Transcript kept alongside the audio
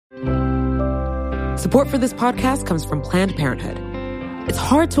Support for this podcast comes from Planned Parenthood. It's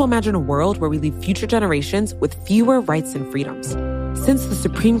hard to imagine a world where we leave future generations with fewer rights and freedoms. Since the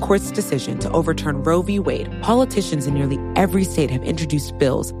Supreme Court's decision to overturn Roe v. Wade, politicians in nearly every state have introduced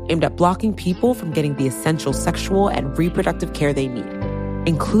bills aimed at blocking people from getting the essential sexual and reproductive care they need,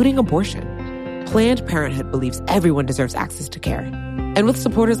 including abortion. Planned Parenthood believes everyone deserves access to care. And with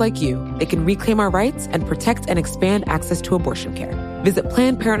supporters like you, they can reclaim our rights and protect and expand access to abortion care. Visit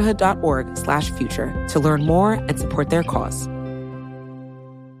PlannedParenthood.org/future to learn more and support their cause.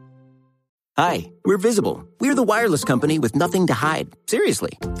 Hi, we're Visible. We're the wireless company with nothing to hide.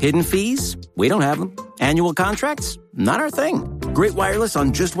 Seriously. Hidden fees? We don't have them. Annual contracts? Not our thing. Great wireless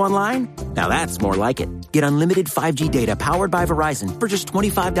on just one line? Now that's more like it. Get unlimited 5G data powered by Verizon for just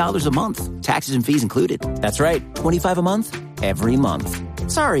 $25 a month. Taxes and fees included. That's right, $25 a month, every month.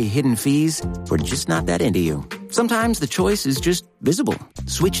 Sorry, hidden fees. We're just not that into you. Sometimes the choice is just Visible.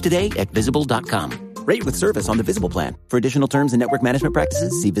 Switch today at Visible.com. Rate with service on the Visible plan. For additional terms and network management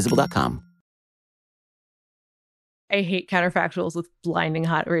practices, see Visible.com. I hate counterfactuals with blinding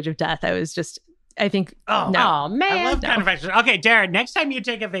hot rage of death. I think, man. I love counterfactuals. Okay, Jared, next time you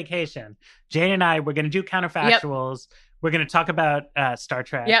take a vacation, Jane and I, we're going to do counterfactuals. Yep. We're going to talk about Star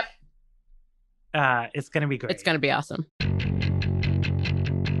Trek. Yep. It's going to be great. It's going to be awesome.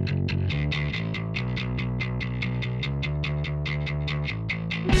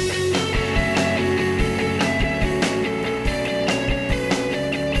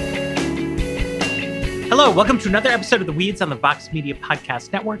 Hello, welcome to another episode of The Weeds on the Vox Media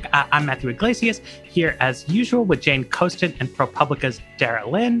Podcast Network. I'm Matthew Iglesias, here as usual with Jane Coaston and ProPublica's Dara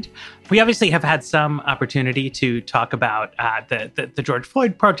Lind. We obviously have had some opportunity to talk about the George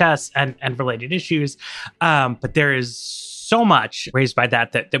Floyd protests and related issues, but there is so much raised by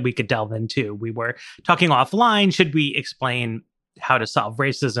that we could delve into. We were talking offline, should we explain how to solve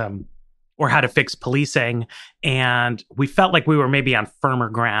racism or how to fix policing? And we felt like we were maybe on firmer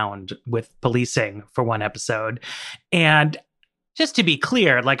ground with policing for one episode. And just to be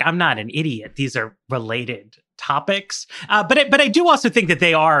clear, like, I'm not an idiot. These are related topics. But I do also think that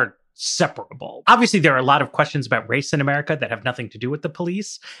they are separable. Obviously, there are a lot of questions about race in America that have nothing to do with the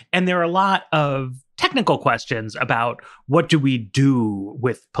police. And there are a lot of technical questions about what do we do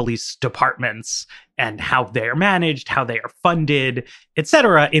with police departments and how they are managed, how they are funded, et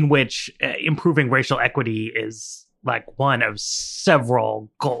cetera, in which improving racial equity is like one of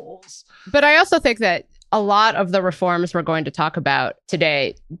several goals. But I also think that a lot of the reforms we're going to talk about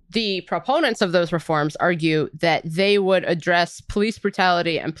today, the proponents of those reforms argue that they would address police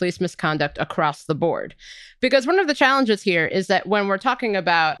brutality and police misconduct across the board. Because one of the challenges here is that when we're talking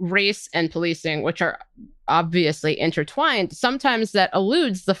about race and policing, which are obviously intertwined, sometimes that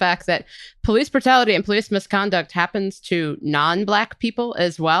eludes the fact that police brutality and police misconduct happens to non-Black people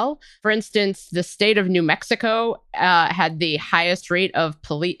as well. For instance, the state of New Mexico had the highest rate of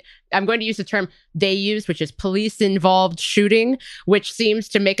police. I'm going to use the term they use, which is police-involved shooting, which seems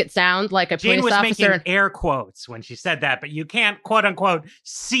to make it sound like a police officer. Jane was making air quotes when she said that, but you can't, quote unquote,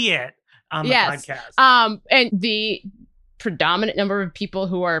 see it on the podcast. And the predominant number of people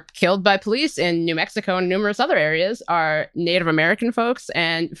who are killed by police in New Mexico and numerous other areas are Native American folks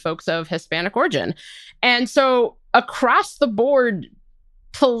and folks of Hispanic origin. And so across the board,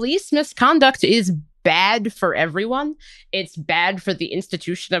 police misconduct is bad for everyone. It's bad for the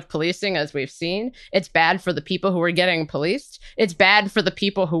institution of policing, as we've seen. It's bad for the people who are getting policed. It's bad for the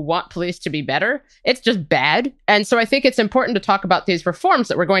people who want police to be better. It's just bad. And so I think it's important to talk about these reforms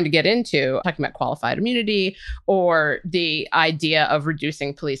that we're going to get into, talking about qualified immunity or the idea of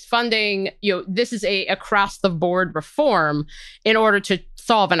reducing police funding. This is a across the board reform in order to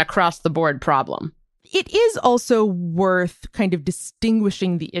solve an across the board problem. It is also worth kind of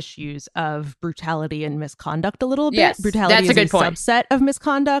distinguishing the issues of brutality and misconduct a little bit. Yes, brutality that's a good point. Subset of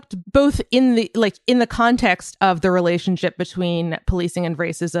misconduct, both in the context of the relationship between policing and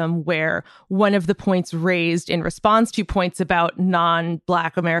racism, where one of the points raised in response to points about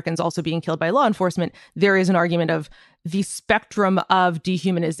non-Black Americans also being killed by law enforcement, there is an argument of the spectrum of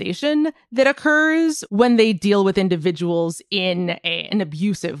dehumanization that occurs when they deal with individuals in an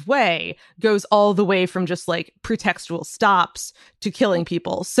abusive way goes all the way from just like pretextual stops to killing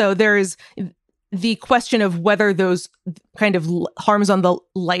people. So there's the question of whether those kind of harms on the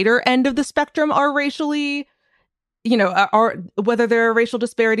lighter end of the spectrum are racially, are whether there are racial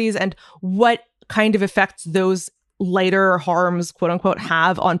disparities and what kind of effects those lighter harms, quote unquote,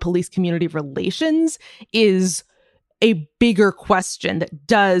 have on police community relations is a bigger question that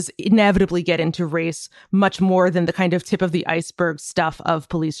does inevitably get into race much more than the kind of tip of the iceberg stuff of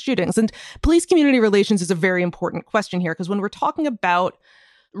police shootings. And police community relations is a very important question here, because when we're talking about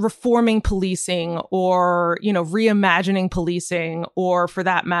reforming policing or, reimagining policing, or for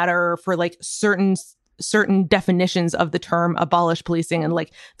that matter, for like certain definitions of the term abolish policing. And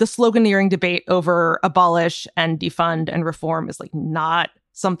like the sloganeering debate over abolish and defund and reform is like not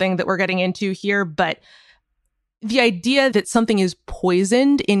something that we're getting into here. But the idea that something is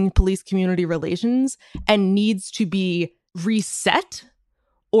poisoned in police community relations and needs to be reset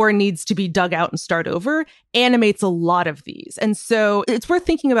or needs to be dug out and start over animates a lot of these. And so it's worth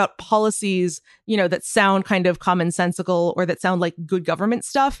thinking about policies, that sound kind of commonsensical or that sound like good government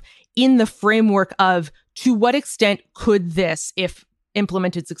stuff in the framework of to what extent could this, if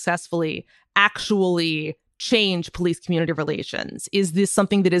implemented successfully, actually change police community relations? Is this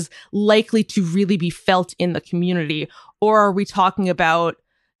something that is likely to really be felt in the community? Or are we talking about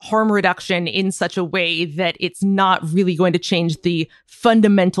harm reduction in such a way that it's not really going to change the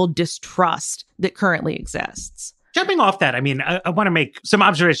fundamental distrust that currently exists? Jumping off that, I want to make some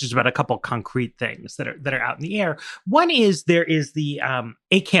observations about a couple concrete things that are out in the air. One is there is the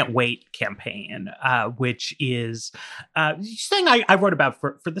A Can't Wait campaign, which is something I wrote about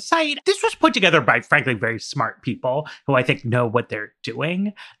for the site. This was put together by, frankly, very smart people who I think know what they're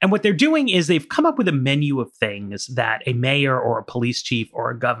doing. And what they're doing is they've come up with a menu of things that a mayor or a police chief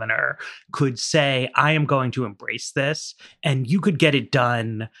or a governor could say, I am going to embrace this. And you could get it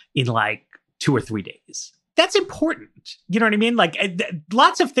done in like 2 or 3 days. That's important. You know what I mean? Like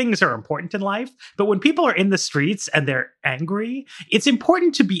lots of things are important in life, but when people are in the streets and they're angry, it's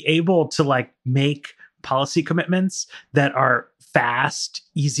important to be able to like make policy commitments that are fast,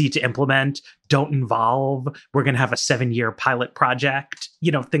 easy to implement, don't involve, we're going to have a 7-year pilot project,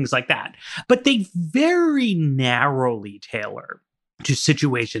 things like that. But they very narrowly tailor to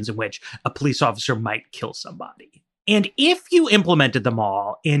situations in which a police officer might kill somebody. And if you implemented them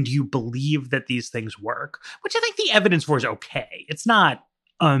all and you believe that these things work, which I think the evidence for is okay. It's not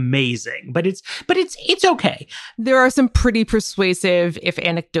amazing, but it's okay. There are some pretty persuasive, if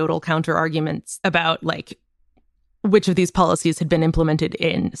anecdotal, counter arguments about like which of these policies had been implemented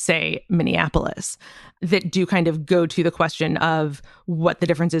in, say, Minneapolis, that do kind of go to the question of what the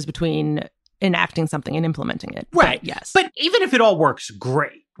difference is between enacting something and implementing it. Right. But yes. But even if it all works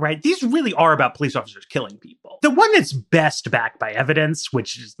great, right? These really are about police officers killing people. The one that's best backed by evidence,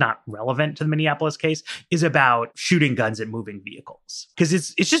 which is not relevant to the Minneapolis case, is about shooting guns at moving vehicles. Because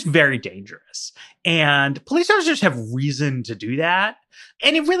it's just very dangerous. And police officers have reason to do that.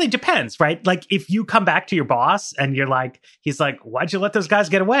 And it really depends, right? Like if you come back to your boss and he's like, why'd you let those guys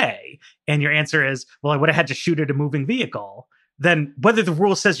get away? And your answer is, well, I would have had to shoot at a moving vehicle. Then whether the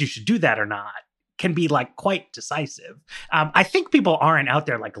rule says you should do that or not can be like quite decisive. I think people aren't out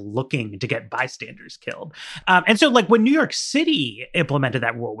there like looking to get bystanders killed. And so like when New York City implemented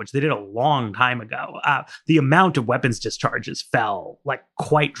that rule, which they did a long time ago, the amount of weapons discharges fell like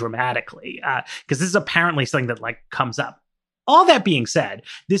quite dramatically because this is apparently something that like comes up. All that being said,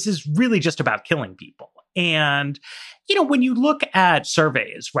 this is really just about killing people. And, when you look at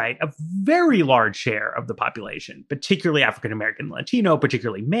surveys, right, a very large share of the population, particularly African-American, Latino,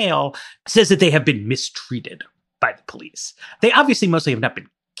 particularly male, says that they have been mistreated by the police. They obviously mostly have not been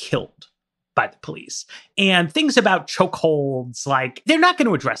killed by the police. And things about chokeholds, like they're not going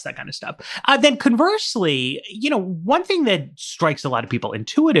to address that kind of stuff. Then conversely, one thing that strikes a lot of people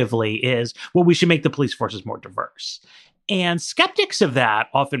intuitively is, well, we should make the police forces more diverse. And skeptics of that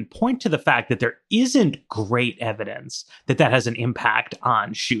often point to the fact that there isn't great evidence that that has an impact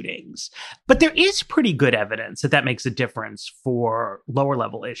on shootings. But there is pretty good evidence that that makes a difference for lower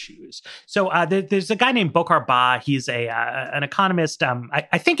level issues. So there's a guy named Bocar Ba. He's an economist,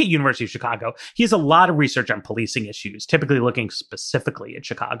 I think at University of Chicago. He has a lot of research on policing issues, typically looking specifically at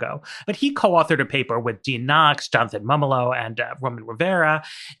Chicago. But he co-authored a paper with Dean Knox, Jonathan Momolo, and Roman Rivera.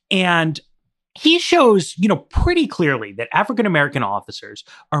 And he shows, pretty clearly that African-American officers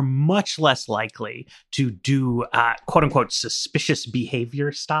are much less likely to do, quote unquote, suspicious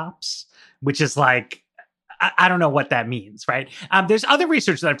behavior stops, which is like, I don't know what that means, right? There's other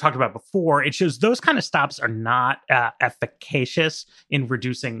research that I've talked about before. It shows those kind of stops are not efficacious in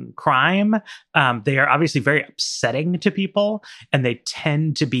reducing crime. They are obviously very upsetting to people, and they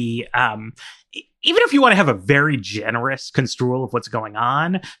tend to be... even if you want to have a very generous construal of what's going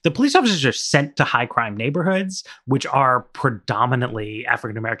on, the police officers are sent to high crime neighborhoods, which are predominantly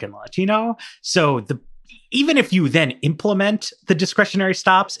African-American Latino. So even if you then implement the discretionary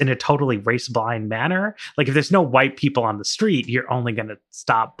stops in a totally race-blind manner, like if there's no white people on the street, you're only going to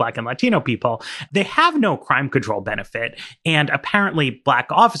stop Black and Latino people. They have no crime control benefit, and apparently Black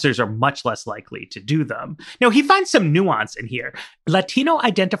officers are much less likely to do them. Now, he finds some nuance in here.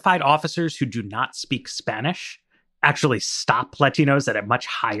 Latino-identified officers who do not speak Spanish actually stop Latinos at a much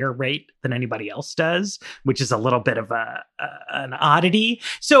higher rate than anybody else does, which is a little bit of an oddity.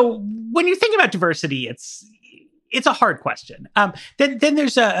 So when you think about diversity, it's a hard question. Then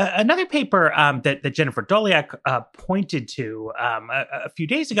there's another paper that Jennifer Doleac pointed to a few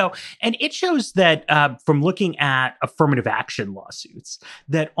days ago, and it shows that from looking at affirmative action lawsuits,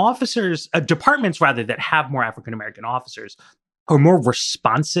 that departments rather, that have more African-American officers are more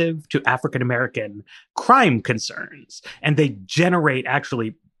responsive to African-American crime concerns, and they generate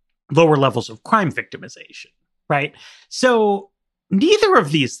actually lower levels of crime victimization, right? So neither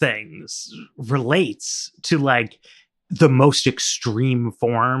of these things relates to like the most extreme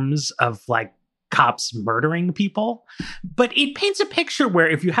forms of like cops murdering people, but it paints a picture where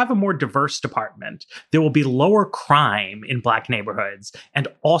if you have a more diverse department, there will be lower crime in Black neighborhoods and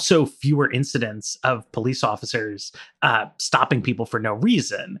also fewer incidents of police officers stopping people for no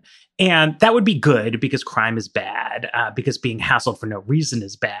reason. And that would be good because crime is bad, because being hassled for no reason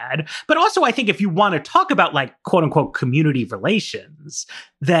is bad. But also, I think if you want to talk about like quote unquote community relations,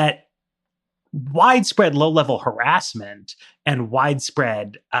 that widespread low-level harassment and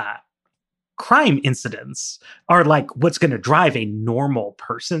widespread crime incidents are like what's going to drive a normal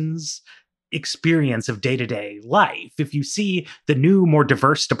person's experience of day-to-day life. If you see the new, more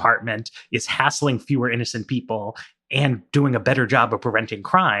diverse department is hassling fewer innocent people and doing a better job of preventing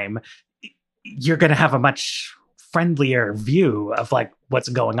crime, you're going to have a much friendlier view of like what's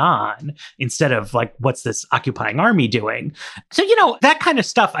going on instead of like what's this occupying army doing. So, that kind of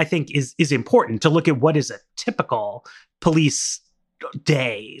stuff I think is important to look at what is a typical police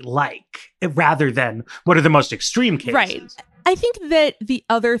day like, rather than what are the most extreme cases. Right. I think that the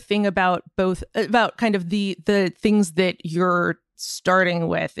other thing about kind of the things that you're starting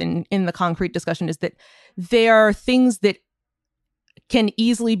with in the concrete discussion is that there are things that can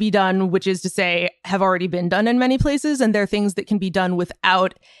easily be done, which is to say have already been done in many places, and there are things that can be done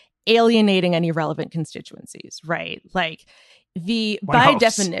without alienating any relevant constituencies, right? Like by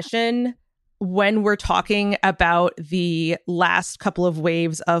definition, when we're talking about the last couple of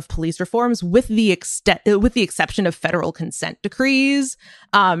waves of police reforms, with the exception of federal consent decrees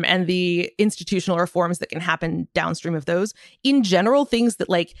and the institutional reforms that can happen downstream of those, in general, things that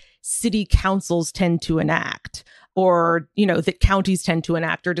like city councils tend to enact, or that counties tend to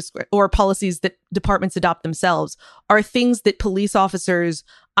enact, or policies that departments adopt themselves, are things that police officers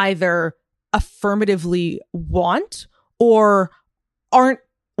either affirmatively want or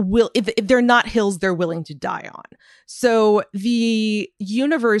if they're not hills they're willing to die on. So the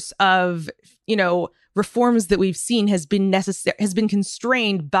universe of reforms that we've seen has been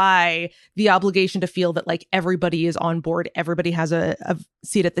constrained by the obligation to feel that like everybody is on board, everybody has a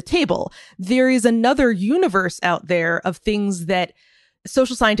seat at the table. There is another universe out there of things that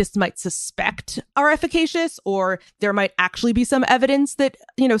social scientists might suspect are efficacious, or there might actually be some evidence that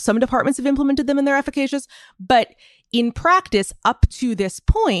some departments have implemented them and they're efficacious, but in practice, up to this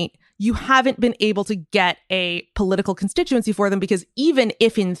point, you haven't been able to get a political constituency for them, because even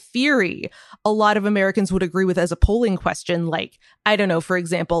if in theory, a lot of Americans would agree with as a polling question, like, I don't know, for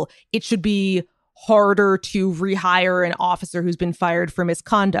example, it should be harder to rehire an officer who's been fired for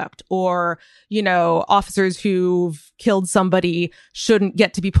misconduct, or, officers who've killed somebody shouldn't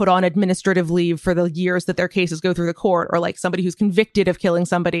get to be put on administrative leave for the years that their cases go through the court, or like somebody who's convicted of killing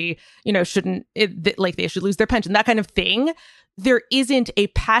somebody, they should lose their pension, that kind of thing. There isn't a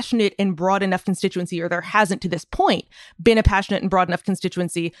passionate and broad enough constituency, or there hasn't to this point been a passionate and broad enough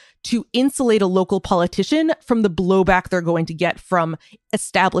constituency to insulate a local politician from the blowback they're going to get from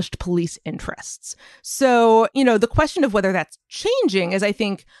established police interests. So, the question of whether that's changing is, I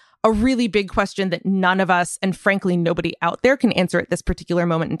think, a really big question that none of us, and frankly, nobody out there, can answer at this particular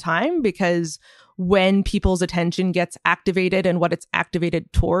moment in time, because when people's attention gets activated and what it's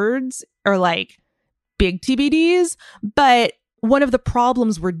activated towards are like big TBDs. But one of the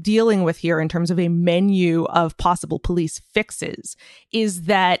problems we're dealing with here in terms of a menu of possible police fixes is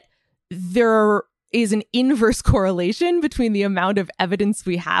that there is an inverse correlation between the amount of evidence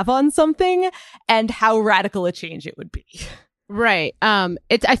we have on something and how radical a change it would be. Right. I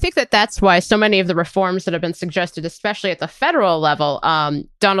think that's why so many of the reforms that have been suggested, especially at the federal level,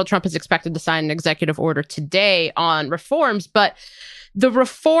 Donald Trump is expected to sign an executive order today on reforms, but the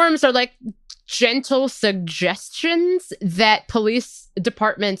reforms are like gentle suggestions that police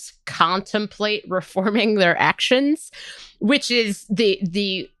departments contemplate reforming their actions, which is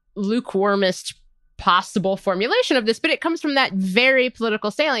the lukewarmest possible formulation of this. But it comes from that very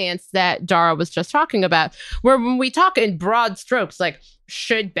political salience that Dara was just talking about, where when we talk in broad strokes, like,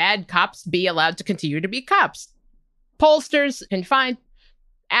 should bad cops be allowed to continue to be cops? Pollsters can find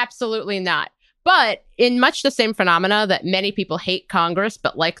absolutely not. But in much the same phenomena that many people hate Congress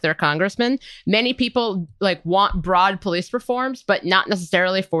but like their congressman, many people want broad police reforms, but not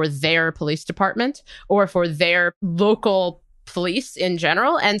necessarily for their police department or for their local police in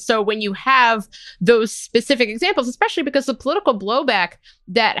general. And so when you have those specific examples, especially because the political blowback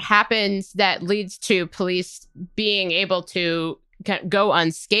that happens that leads to police being able to go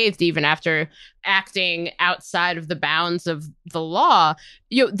unscathed even after acting outside of the bounds of the law,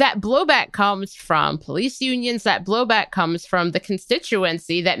 that blowback comes from police unions. That blowback comes from the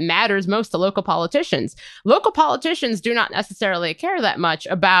constituency that matters most to local politicians. Local politicians do not necessarily care that much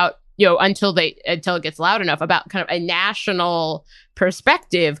about until it gets loud enough about kind of a national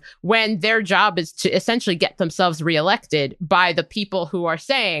perspective, when their job is to essentially get themselves reelected by the people who are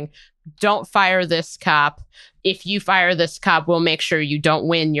saying, don't fire this cop. If you fire this cop, we'll make sure you don't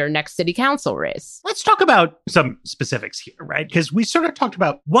win your next city council race. Let's talk about some specifics here, right? Because we sort of talked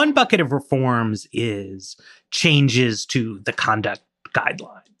about one bucket of reforms is changes to the conduct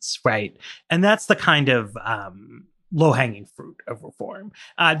guidelines, right? And that's the kind of low-hanging fruit of reform.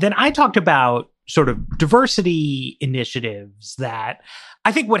 Then I talked about sort of diversity initiatives that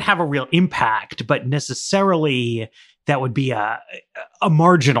I think would have a real impact, but necessarily that would be a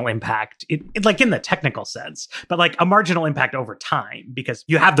marginal impact, in the technical sense, but like a marginal impact over time because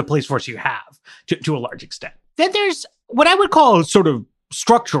you have the police force you have to a large extent. Then there's what I would call sort of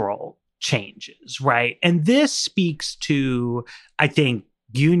structural changes, right? And this speaks to, I think,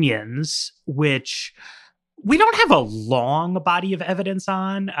 unions, which we don't have a long body of evidence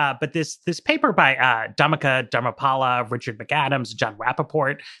on, but this paper by Dhammika Dharmapala, Richard McAdams, John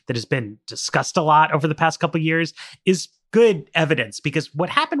Rappaport that has been discussed a lot over the past couple of years is good evidence, because what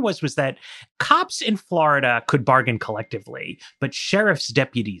happened was that cops in Florida could bargain collectively, but sheriff's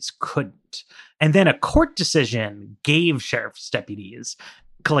deputies couldn't. And then a court decision gave sheriff's deputies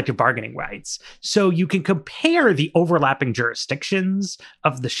collective bargaining rights. So you can compare the overlapping jurisdictions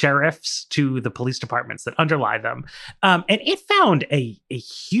of the sheriffs to the police departments that underlie them. And it found a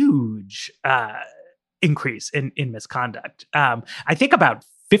huge increase in misconduct. I think about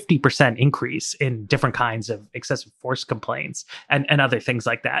 50% increase in different kinds of excessive force complaints and other things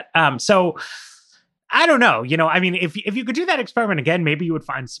like that. So I don't know. I mean, if you could do that experiment again, maybe you would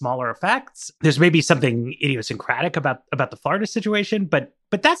find smaller effects. There's maybe something idiosyncratic about the Florida situation, but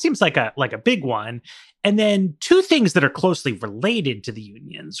that seems like a big one. And then two things that are closely related to the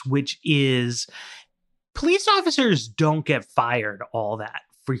unions, which is police officers don't get fired all that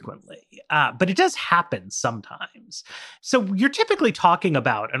frequently, but it does happen sometimes. So you're typically talking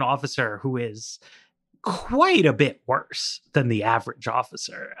about an officer who is quite a bit worse than the average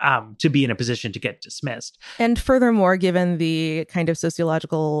officer to be in a position to get dismissed. And furthermore, given the kind of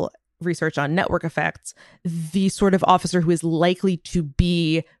sociological research on network effects, the sort of officer who is likely to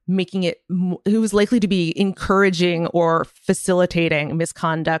be encouraging or facilitating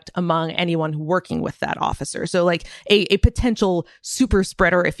misconduct among anyone working with that officer. So like a potential super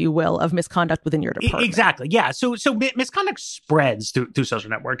spreader, if you will, of misconduct within your department. Exactly. Yeah. So misconduct spreads through social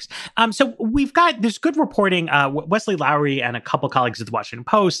networks. So there's good reporting. Wesley Lowery and a couple colleagues at the Washington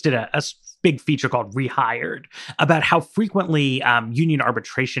Post did a big feature called Rehired about how frequently union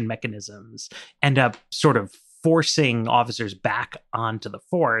arbitration mechanisms end up sort of forcing officers back onto the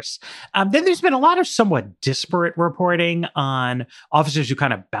force. Then there's been a lot of somewhat disparate reporting on officers who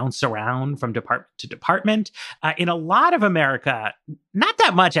kind of bounce around from department to department. In a lot of America, not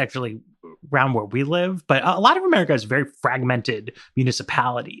that much actually around where we live, but a lot of America is very fragmented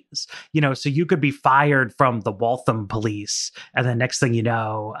municipalities. So you could be fired from the Waltham police, and the next thing you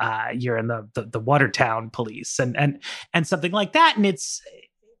know, you're in the Watertown police and something like that. And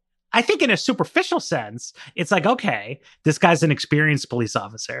I think in a superficial sense, it's like, okay, this guy's an experienced police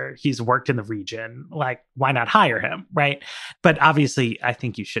officer. He's worked in the region. Like, why not hire him, right? But obviously, I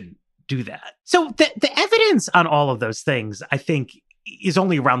think you shouldn't do that. So the evidence on all of those things, I think, is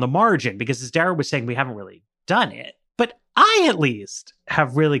only around the margin, because as Dara was saying, we haven't really done it. But I, at least,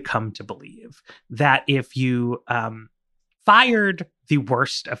 have really come to believe that if you fired the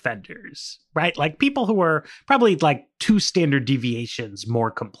worst offenders, right? Like people who are probably like 2 standard deviations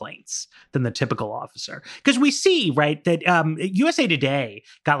more complaints than the typical officer. Because we see, right, that USA Today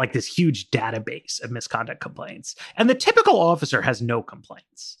got like this huge database of misconduct complaints, and the typical officer has no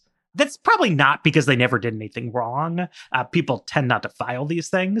complaints. That's probably not because they never did anything wrong. People tend not to file these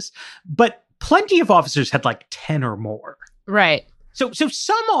things, but plenty of officers had like 10 or more. Right. So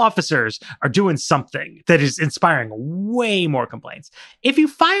some officers are doing something that is inspiring way more complaints. If you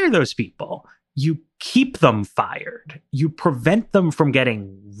fire those people, you keep them fired. You prevent them from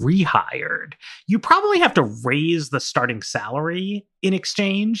getting rehired. You probably have to raise the starting salary in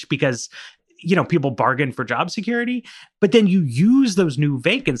exchange, because people bargain for job security, but then you use those new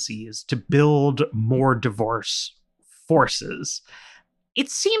vacancies to build more diverse forces. It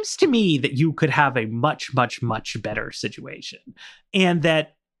seems to me that you could have a much, much, much better situation, and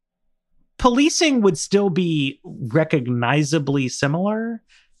that policing would still be recognizably similar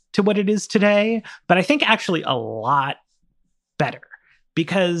to what it is today, but I think actually a lot better,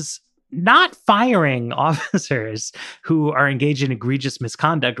 because not firing officers who are engaged in egregious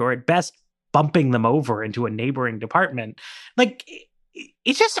misconduct, or at best bumping them over into a neighboring department, like,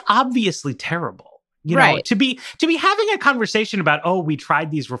 it's just obviously terrible. Right. To be having a conversation about, oh, we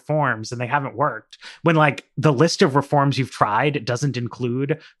tried these reforms and they haven't worked, when like the list of reforms you've tried doesn't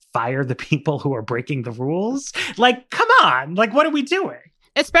include fire the people who are breaking the rules. Like, come on, like, what are we doing?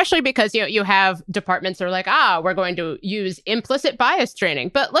 Especially because you have departments that are like, we're going to use implicit bias training.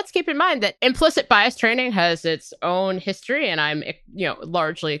 But let's keep in mind that implicit bias training has its own history, and I'm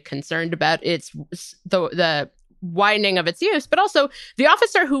largely concerned about the widening of its use. But also, the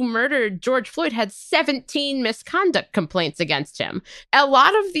officer who murdered George Floyd had 17 misconduct complaints against him. A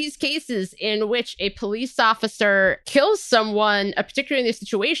lot of these cases in which a police officer kills someone, particularly in these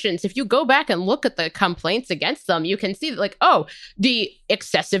situations, if you go back and look at the complaints against them, you can see that, like, the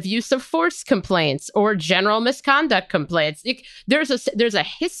excessive use of force complaints or general misconduct complaints. There's a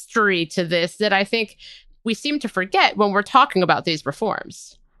history to this that I think we seem to forget when we're talking about these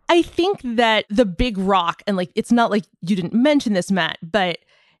reforms. I think that the big rock, and like, it's not like you didn't mention this, Matt, but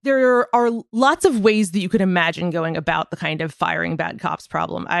there are lots of ways that you could imagine going about the kind of firing bad cops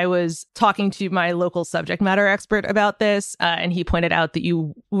problem. I was talking to my local subject matter expert about this, and he pointed out that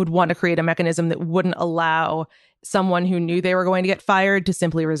you would want to create a mechanism that wouldn't allow someone who knew they were going to get fired to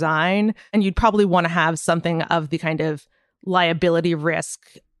simply resign. And you'd probably want to have something of the kind of liability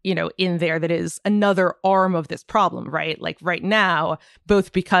risk in there that is another arm of this problem, right? Like right now,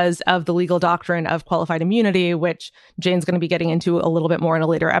 both because of the legal doctrine of qualified immunity, which Jane's going to be getting into a little bit more in a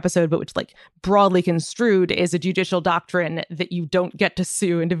later episode, but which, like, broadly construed is a judicial doctrine that you don't get to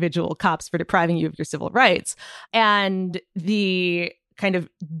sue individual cops for depriving you of your civil rights. And the kind of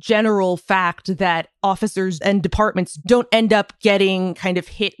general fact that officers and departments don't end up getting kind of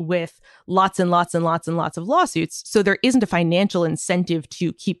hit with lots and lots and lots and lots of lawsuits. So there isn't a financial incentive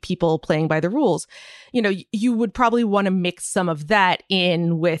to keep people playing by the rules. You would probably want to mix some of that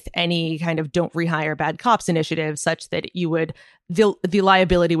in with any kind of don't rehire bad cops initiative, such that the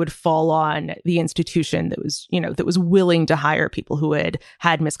liability would fall on the institution that was willing to hire people who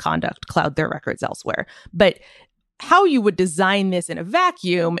had misconduct, cloud their records elsewhere. But how you would design this in a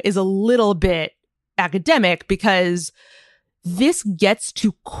vacuum is a little bit academic, because this gets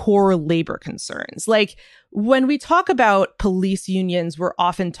to core labor concerns. Like, when we talk about police unions, we're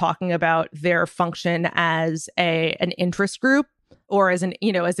often talking about their function as an interest group, or as an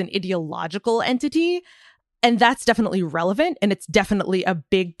ideological entity. And that's definitely relevant. And it's definitely a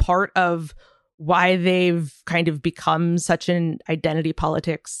big part of why they've kind of become such an identity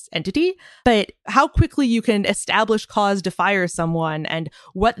politics entity. But how quickly you can establish cause to fire someone, and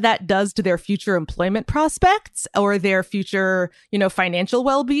what that does to their future employment prospects or their future, financial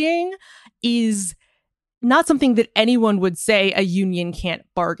well-being, is not something that anyone would say a union can't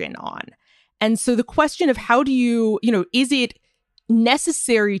bargain on. And so the question of how do you, is it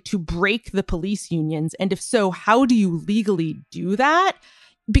necessary to break the police unions? And if so, how do you legally do that?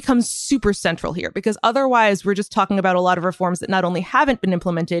 Becomes super central here, because otherwise we're just talking about a lot of reforms that not only haven't been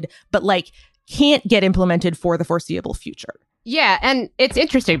implemented, but like can't get implemented for the foreseeable future. Yeah, and it's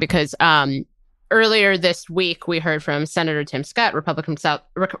interesting because earlier this week we heard from Senator Tim Scott, Republican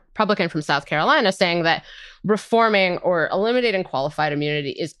from South Carolina, saying that reforming or eliminating qualified immunity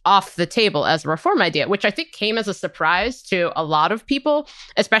is off the table as a reform idea, which I think came as a surprise to a lot of people,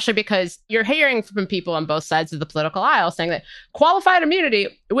 especially because you're hearing from people on both sides of the political aisle saying that qualified immunity,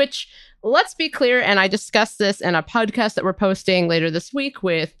 which, let's be clear, and I discussed this in a podcast that we're posting later this week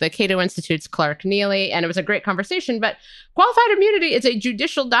with the Cato Institute's Clark Neely, and it was a great conversation, but qualified immunity is a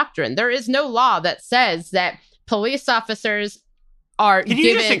judicial doctrine. There is no law that says that police officers are Can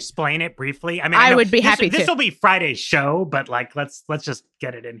you just explain it briefly? I mean, I would be happy to. This will be Friday's show, but like, let's just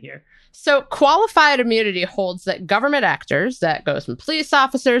get it in here. So qualified immunity holds that government actors, that goes from police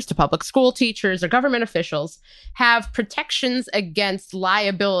officers to public school teachers or government officials, have protections against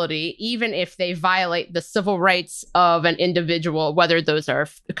liability, even if they violate the civil rights of an individual, whether those are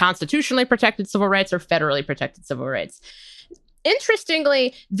constitutionally protected civil rights or federally protected civil rights.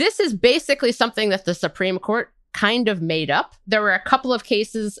 Interestingly, this is basically something that the Supreme Court kind of made up. There were a couple of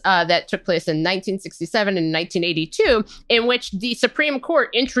cases that took place in 1967 and 1982 in which the Supreme Court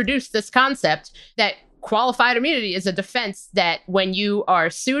introduced this concept that qualified immunity is a defense that when you are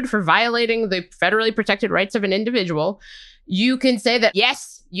sued for violating the federally protected rights of an individual, you can say that,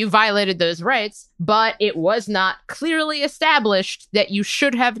 yes, you violated those rights, but it was not clearly established that you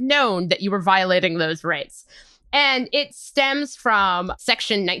should have known that you were violating those rights. And it stems from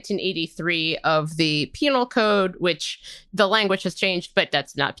Section 1983 of the Penal Code, which the language has changed, but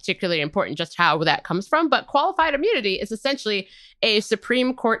that's not particularly important just how that comes from. But qualified immunity is essentially a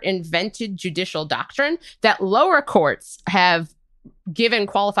Supreme Court invented judicial doctrine that lower courts have given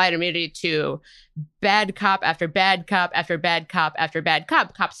qualified immunity to bad cop after bad cop after bad cop after bad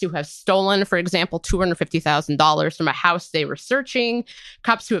cop. Cops who have stolen, for example, $250,000 from a house they were searching.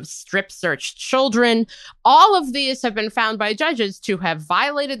 Cops who have strip searched children. All of these have been found by judges to have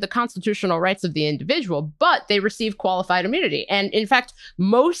violated the constitutional rights of the individual, but they receive qualified immunity. And in fact,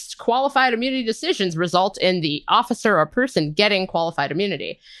 most qualified immunity decisions result in the officer or person getting qualified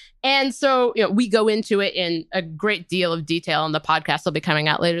immunity. And so, we go into it in a great deal of detail, and the podcast will be coming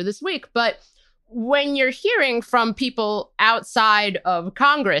out later this week. But when you're hearing from people outside of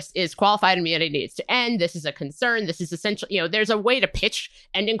Congress is qualified immunity needs to end, this is a concern, this is essential, there's a way to pitch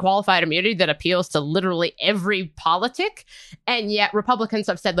ending qualified immunity that appeals to literally every politic. And yet Republicans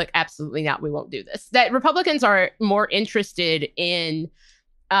have said, look, absolutely not, we won't do this. That Republicans are more interested in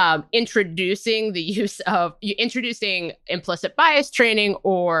introducing implicit bias training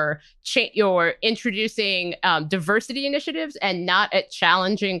or introducing diversity initiatives, and not at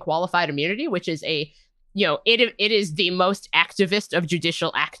challenging qualified immunity, which is it is the most activist of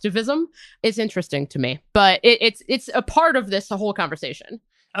judicial activism. It's interesting to me, but it's a part of this whole conversation.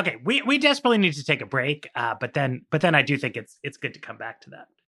 Okay, we desperately need to take a break, but then I do think it's good to come back to that.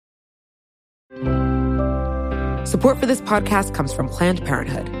 Support for this podcast comes from Planned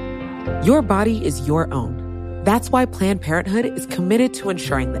Parenthood. Your body is your own. That's why Planned Parenthood is committed to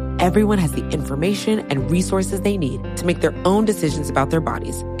ensuring that everyone has the information and resources they need to make their own decisions about their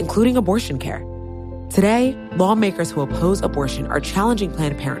bodies, including abortion care. Today, lawmakers who oppose abortion are challenging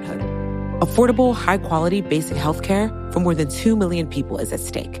Planned Parenthood. Affordable, high-quality basic health care for more than 2 million people is at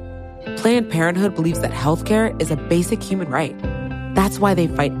stake. Planned Parenthood believes that health care is a basic human right. That's why they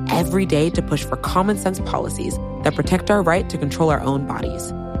fight every day to push for common-sense policies that protect our right to control our own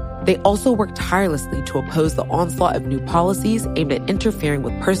bodies. They also work tirelessly to oppose the onslaught of new policies aimed at interfering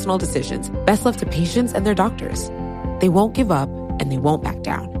with personal decisions best left to patients and their doctors. They won't give up, and they won't back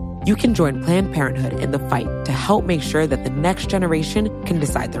down. You can join Planned Parenthood in the fight to help make sure that the next generation can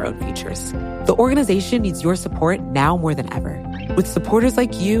decide their own futures. The organization needs your support now more than ever. With supporters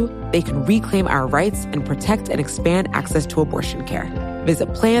like you, they can reclaim our rights and protect and expand access to abortion care. Visit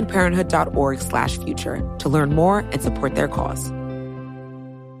PlannedParenthood.org/future to learn more and support their cause.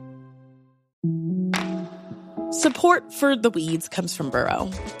 Support for The Weeds comes from Burrow.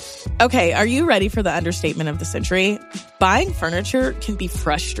 Okay, are you ready for the understatement of the century? Buying furniture can be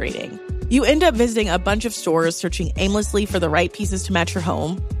frustrating. You end up visiting a bunch of stores searching aimlessly for the right pieces to match your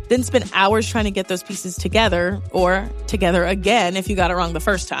home, then spend hours trying to get those pieces together, or together again if you got it wrong the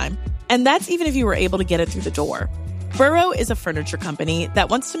first time. And that's even if you were able to get it through the door. Burrow is a furniture company that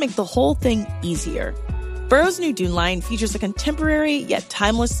wants to make the whole thing easier. Burrow's new Dune line features a contemporary yet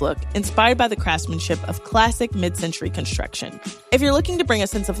timeless look inspired by the craftsmanship of classic mid-century construction. If you're looking to bring a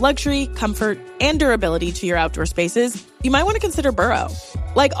sense of luxury, comfort, and durability to your outdoor spaces, you might want to consider Burrow.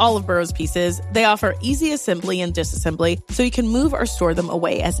 Like all of Burrow's pieces, they offer easy assembly and disassembly so you can move or store them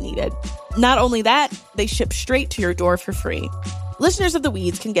away as needed. Not only that, they ship straight to your door for free. Listeners of The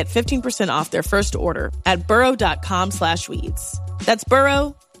Weeds can get 15% off their first order at burrow.com/weeds. That's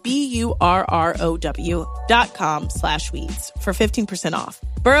Burrow, BURROW.com/weeds for 15% off.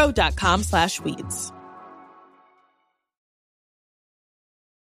 Burrow.com/weeds.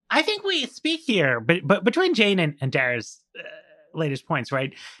 I think we speak here, but between Jane and Dara's latest points,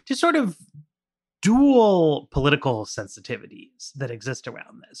 right, to sort of dual political sensitivities that exist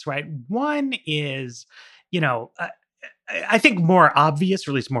around this, right? One is, I think more obvious,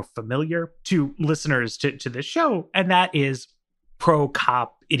 or at least more familiar to listeners to this show, and that is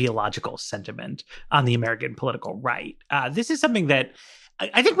pro-cop ideological sentiment on the American political right. This is something that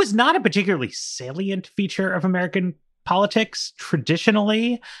I think was not a particularly salient feature of American politics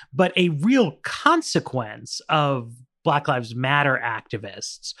traditionally, but a real consequence of Black Lives Matter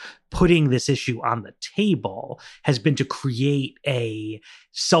activists putting this issue on the table has been to create a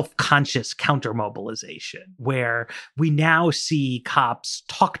self-conscious counter-mobilization where we now see cops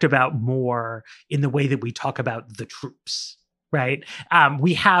talked about more in the way that we talk about the troops. Right.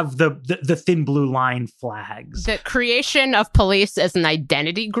 We have the thin blue line flags. The creation of police as an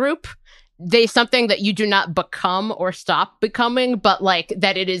identity group they something that you do not become or stop becoming, but like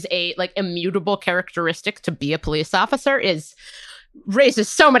that it is a like immutable characteristic to be a police officer raises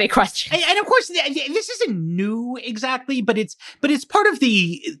so many questions. And of course, this isn't new exactly, but it's part of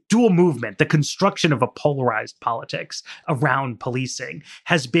the dual movement. The construction of a polarized politics around policing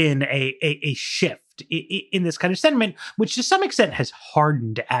has been a shift in this kind of sentiment, which to some extent has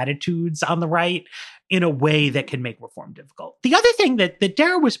hardened attitudes on the right in a way that can make reform difficult. The other thing that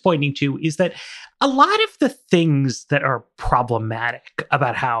Dara was pointing to is that a lot of the things that are problematic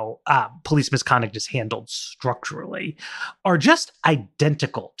about how police misconduct is handled structurally are just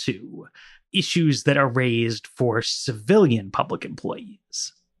identical to issues that are raised for civilian public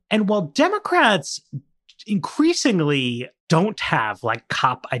employees. And while Democrats increasingly don't have like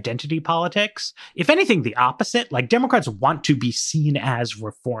cop identity politics, if anything, the opposite, like Democrats want to be seen as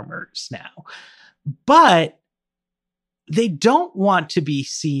reformers now. But they don't want to be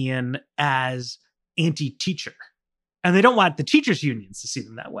seen as anti-teacher. And they don't want the teachers' unions to see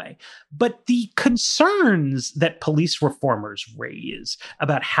them that way. But the concerns that police reformers raise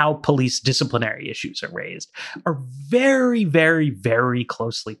about how police disciplinary issues are raised are very, very, very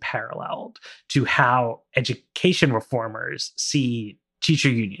closely paralleled to how education reformers see teacher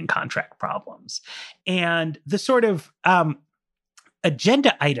union contract problems. And the sort of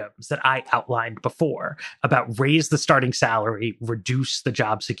agenda items that I outlined before about raise the starting salary, reduce the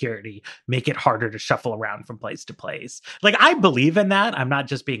job security, make it harder to shuffle around from place to place. Like, I believe in that. I'm not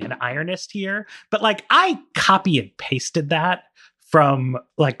just being an ironist here, but like I copy and pasted that from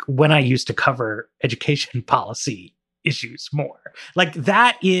like when I used to cover education policy issues more. Like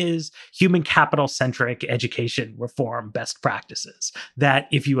that is human capital centric education reform best practices. That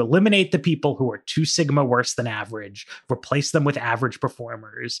if you eliminate the people who are 2 sigma worse than average, replace them with average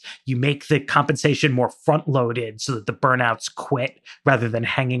performers, you make the compensation more front loaded so that the burnouts quit rather than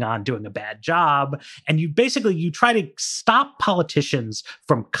hanging on doing a bad job. And you try to stop politicians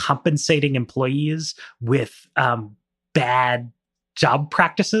from compensating employees with bad job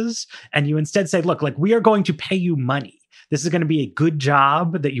practices. And you instead say, look, like we are going to pay you money. This is going to be a good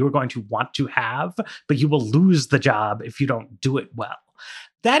job that you are going to want to have, but you will lose the job if you don't do it well.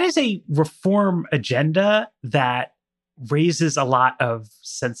 That is a reform agenda that raises a lot of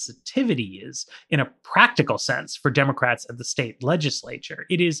sensitivities in a practical sense for Democrats at the state legislature.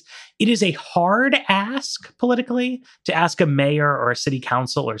 It is a hard ask politically to ask a mayor or a city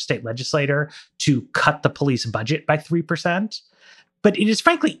council or state legislator to cut the police budget by 3%. But it is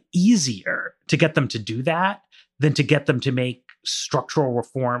frankly easier to get them to do that than to get them to make structural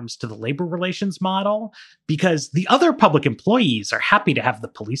reforms to the labor relations model, because the other public employees are happy to have the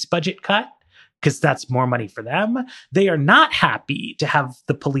police budget cut because that's more money for them. They are not happy to have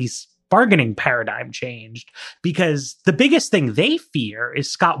the police bargaining paradigm changed because the biggest thing they fear is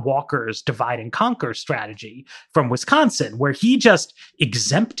Scott Walker's divide and conquer strategy from Wisconsin, where he just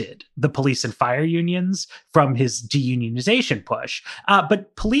exempted the police and fire unions from his deunionization push.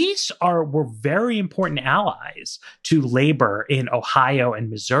 But police were very important allies to labor in Ohio and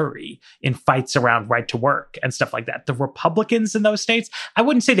Missouri in fights around right to work and stuff like that. The Republicans in those states, I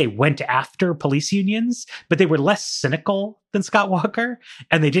wouldn't say they went after police unions, but they were less cynical than Scott Walker,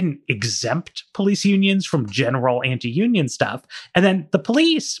 and they didn't exempt police unions from general anti-union stuff. And then the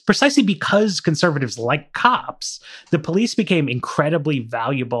police, precisely because conservatives like cops, the police became incredibly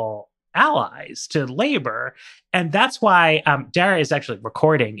valuable allies to labor. And that's why Dara is actually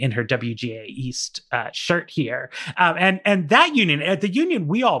recording in her WGA East shirt here. And that union, the union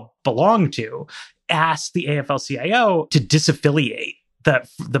we all belong to, asked the AFL-CIO to disaffiliate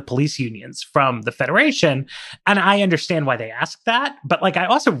the police unions from the Federation. And I understand why they asked that, but like, I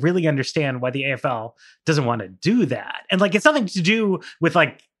also really understand why the AFL doesn't want to do that. And like, it's nothing to do with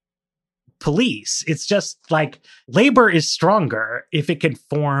like police. It's just like labor is stronger if it can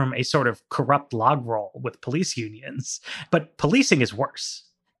form a sort of corrupt log roll with police unions, but policing is worse.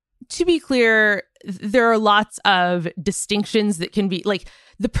 To be clear, there are lots of distinctions that can be like,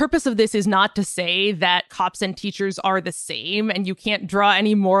 the purpose of this is not to say that cops and teachers are the same and you can't draw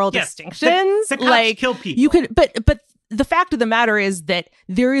any moral distinctions. The cops kill people. You could, but the fact of the matter is that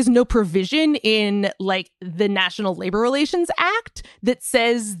there is no provision in like the National Labor Relations Act that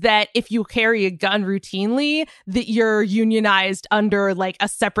says that if you carry a gun routinely, that you're unionized under like a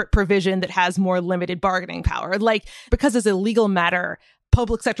separate provision that has more limited bargaining power. Like, because as a legal matter,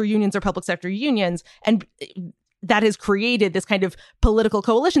 public sector unions are public sector unions, and that has created this kind of political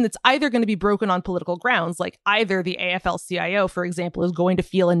coalition that's either going to be broken on political grounds, like either the AFL-CIO, for example, is going to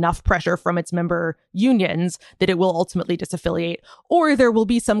feel enough pressure from its member unions that it will ultimately disaffiliate, or there will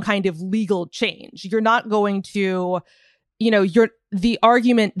be some kind of legal change. You're not going to, the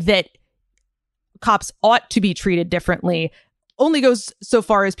argument that cops ought to be treated differently only goes so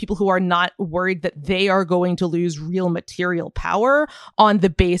far as people who are not worried that they are going to lose real material power on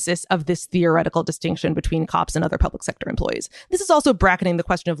the basis of this theoretical distinction between cops and other public sector employees. This is also bracketing the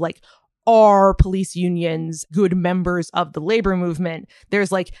question of like, are police unions good members of the labor movement?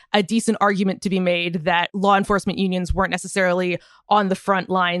 There's like a decent argument to be made that law enforcement unions weren't necessarily on the front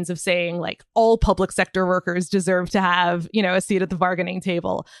lines of saying like all public sector workers deserve to have, you know, a seat at the bargaining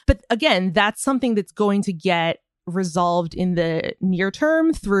table. But again, that's something that's going to get resolved in the near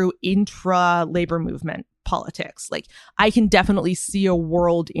term through intra-labor movement politics. Like, I can definitely see a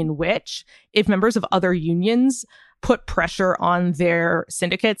world in which if members of other unions put pressure on their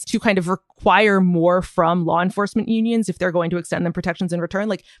syndicates to kind of require more from law enforcement unions if they're going to extend them protections in return,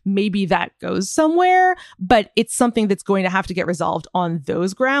 like maybe that goes somewhere, but it's something that's going to have to get resolved on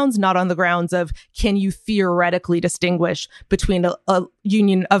those grounds, not on the grounds of can you theoretically distinguish between a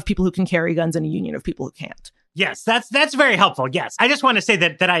union of people who can carry guns and a union of people who can't. Yes, that's very helpful. Yes. I just want to say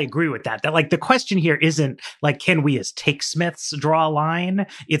that I agree with that. That like the question here isn't like, can we as takesmiths draw a line?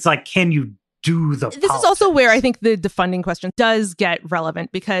 It's like, can you do the This is also where I think the defunding question does get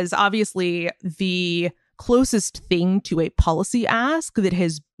relevant, because obviously the closest thing to a policy ask that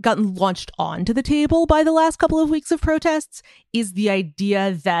has gotten launched onto the table by the last couple of weeks of protests is the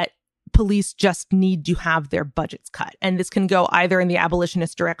idea that police just need to have their budgets cut. And this can go either in the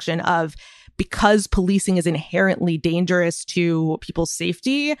abolitionist direction of, because policing is inherently dangerous to people's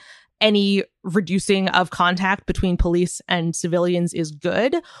safety, any reducing of contact between police and civilians is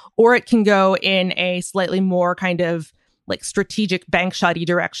good, or it can go in a slightly more kind of like strategic bank shotty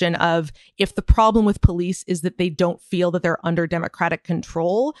direction of, if the problem with police is that they don't feel that they're under democratic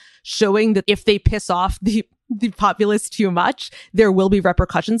control, showing that if they piss off the populace too much, there will be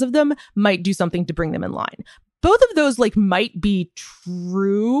repercussions of them, might do something to bring them in line. Both of those like might be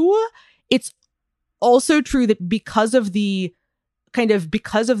true. It's also true that because of the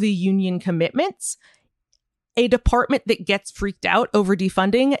union commitments, a department that gets freaked out over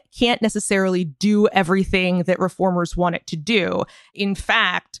defunding can't necessarily do everything that reformers want it to do. In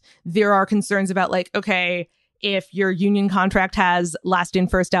fact, there are concerns about like, okay, if your union contract has last in,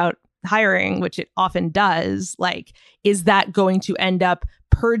 first out hiring, which it often does, like, is that going to end up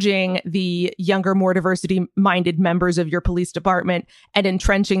purging the younger, more diversity-minded members of your police department and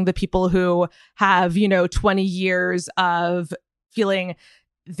entrenching the people who have, 20 years of feeling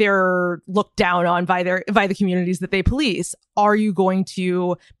they're looked down on by the communities that they police? Are you going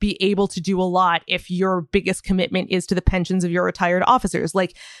to be able to do a lot if your biggest commitment is to the pensions of your retired officers?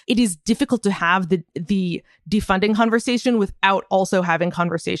 Like, it is difficult to have the defunding conversation without also having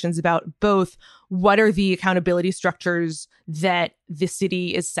conversations about both what are the accountability structures that the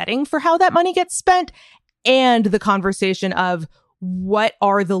city is setting for how that money gets spent, and the conversation of what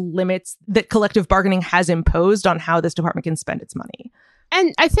are the limits that collective bargaining has imposed on how this department can spend its money.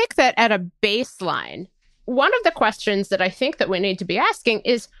 And I think that at a baseline, one of the questions that I think that we need to be asking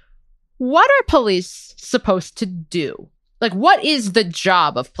is, what are police supposed to do? Like, what is the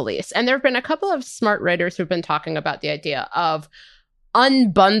job of police? And there have been a couple of smart writers who've been talking about the idea of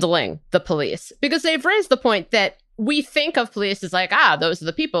unbundling the police, because they've raised the point that we think of police as like, those are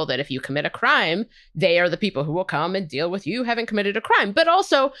the people that if you commit a crime, they are the people who will come and deal with you having committed a crime. But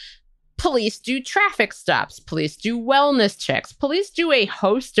also, police do traffic stops, police do wellness checks, police do a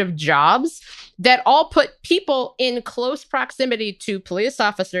host of jobs that all put people in close proximity to police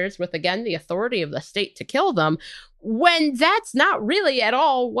officers with, again, the authority of the state to kill them, when that's not really at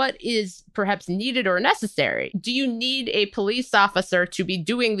all what is perhaps needed or necessary. Do you need a police officer to be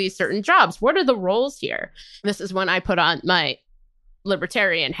doing these certain jobs? What are the roles here? This is when I put on my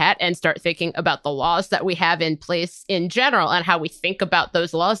libertarian hat and start thinking about the laws that we have in place in general and how we think about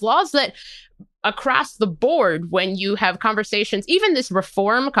those laws that across the board, when you have conversations, even this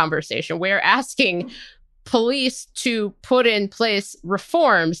reform conversation, we're asking police to put in place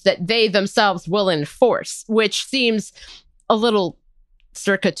reforms that they themselves will enforce, which seems a little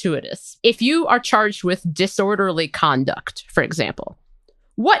circuitous. If you are charged with disorderly conduct, for example,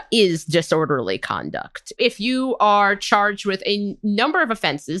 what is disorderly conduct? If you are charged with a number of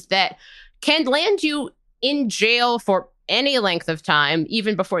offenses that can land you in jail for any length of time,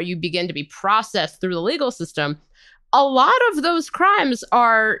 even before you begin to be processed through the legal system, a lot of those crimes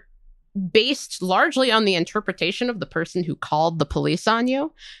are based largely on the interpretation of the person who called the police on you.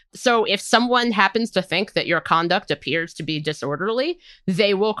 So if someone happens to think that your conduct appears to be disorderly,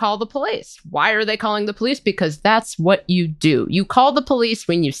 they will call the police. Why are they calling the police? Because that's what you do. You call the police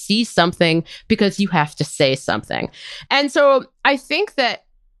when you see something because you have to say something. And so I think that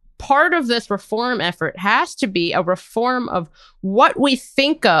part of this reform effort has to be a reform of what we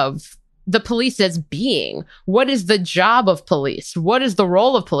think of the police as being? What is the job of police? What is the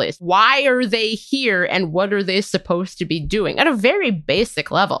role of police? Why are they here and what are they supposed to be doing at a very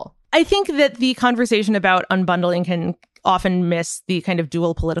basic level? I think that the conversation about unbundling can often miss the kind of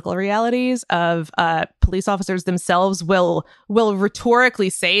dual political realities of police officers themselves will rhetorically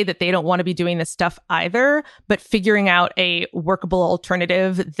say that they don't want to be doing this stuff either, but figuring out a workable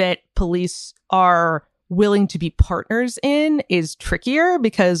alternative that police are willing to be partners in is trickier,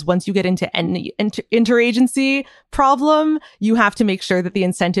 because once you get into any interagency problem, you have to make sure that the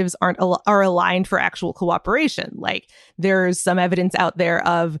incentives are aligned for actual cooperation. Like, there's some evidence out there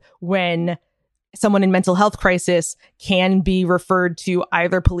of when someone in mental health crisis can be referred to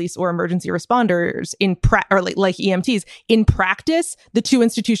either police or emergency responders or like EMTs. In practice, the two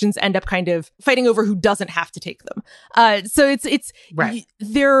institutions end up kind of fighting over who doesn't have to take them. So it's right.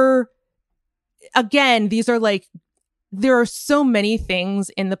 Again, these are like, there are so many things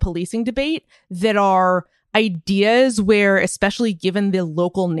in the policing debate that are ideas where, especially given the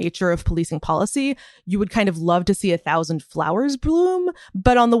local nature of policing policy, you would kind of love to see 1,000 flowers bloom.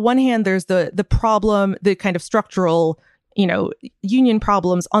 But on the one hand, there's the problem, the kind of structural, union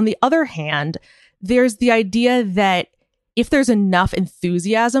problems. On the other hand, there's the idea that if there's enough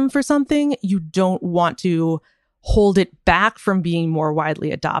enthusiasm for something, you don't want to hold it back from being more widely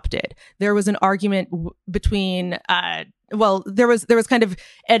adopted. There was an argument between, there was kind of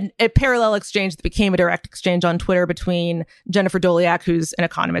a parallel exchange that became a direct exchange on Twitter between Jennifer Doliak, who's an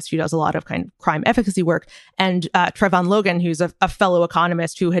economist who does a lot of kind of crime efficacy work, and Trevon Logan, who's a fellow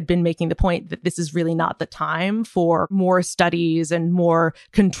economist who had been making the point that this is really not the time for more studies and more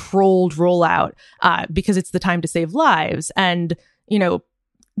controlled rollout, because it's the time to save lives. And,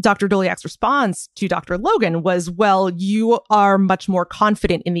 Dr. Doliak's response to Dr. Logan was, well, you are much more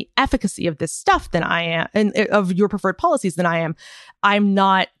confident in the efficacy of this stuff than I am, and of your preferred policies than I am. I'm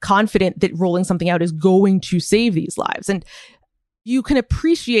not confident that rolling something out is going to save these lives. And you can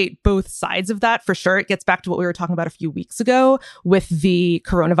appreciate both sides of that, for sure. It gets back to what we were talking about a few weeks ago with the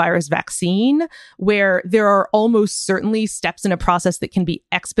coronavirus vaccine, where there are almost certainly steps in a process that can be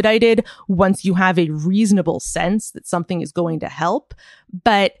expedited once you have a reasonable sense that something is going to help.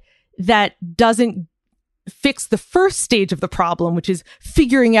 But that doesn't fix the first stage of the problem, which is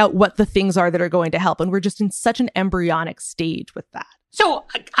figuring out what the things are that are going to help. And we're just in such an embryonic stage with that. So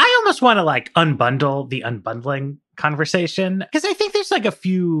I almost want to unbundle the unbundling conversation, because I think there's a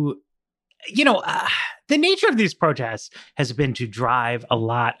few, the nature of these protests has been to drive a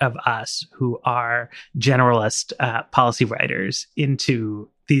lot of us who are generalist policy writers into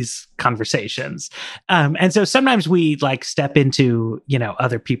these conversations. And so sometimes we step into,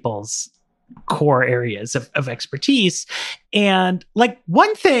 other people's core areas of expertise. And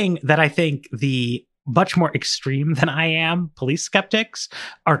one thing that I think the much more extreme than I am police skeptics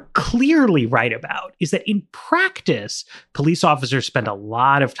are clearly right about is that in practice, police officers spend a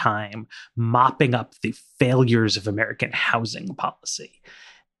lot of time mopping up the failures of American housing policy.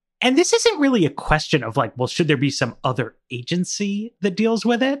 And this isn't really a question of should there be some other agency that deals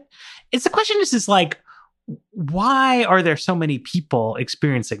with it? It's the question is why are there so many people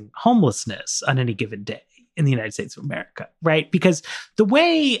experiencing homelessness on any given day in the United States of America, right? Because the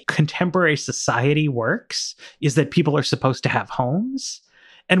way contemporary society works is that people are supposed to have homes.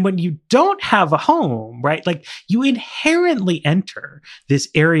 And when you don't have a home, right, you inherently enter this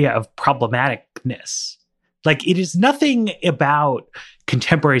area of problematicness. It is nothing about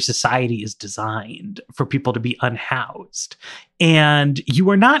contemporary society is designed for people to be unhoused. And you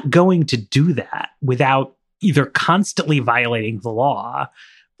are not going to do that without either constantly violating the law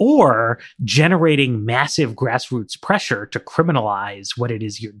or generating massive grassroots pressure to criminalize what it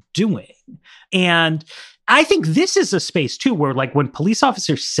is you're doing. And I think this is a space too where when police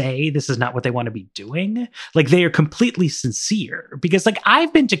officers say this is not what they want to be doing, they are completely sincere. Because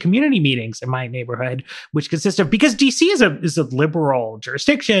I've been to community meetings in my neighborhood, which consist of, because DC is a liberal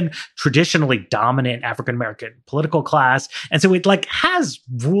jurisdiction, traditionally dominant African-American political class. And so it has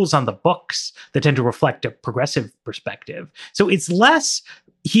rules on the books that tend to reflect a progressive perspective. So it's less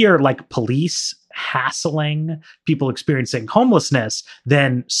here police hassling people experiencing homelessness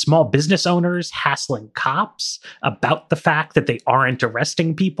than small business owners hassling cops about the fact that they aren't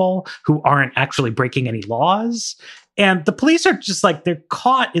arresting people who aren't actually breaking any laws. And the police are just they're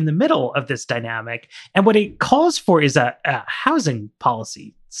caught in the middle of this dynamic. And what it calls for is a housing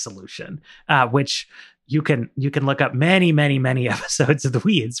policy solution, which you can look up many, many, many episodes of The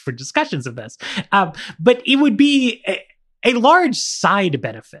Weeds for discussions of this. But it would be a large side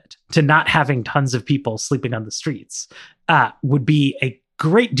benefit to not having tons of people sleeping on the streets would be a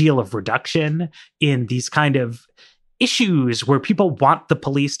great deal of reduction in these kind of issues where people want the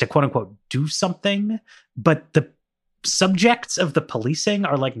police to quote unquote do something, but the subjects of the policing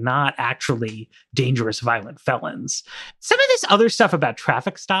are like not actually dangerous, violent felons. Some of this other stuff about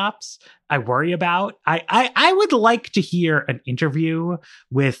traffic stops, I worry about. I would like to hear an interview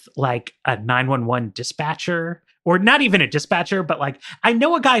with like a 911 dispatcher, or not even a dispatcher, but like I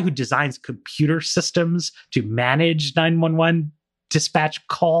know a guy who designs computer systems to manage 911 dispatch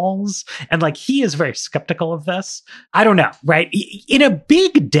calls. And like, he is very skeptical of this. I don't know, right? In a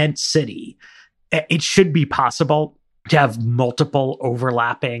big, dense city, it should be possible to have multiple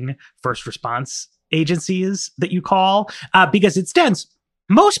overlapping first response agencies that you call, because it's dense.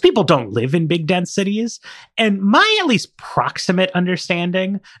 Most people don't live in big, dense cities. And my at least proximate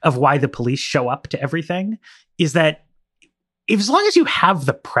understanding of why the police show up to everything is that as long as you have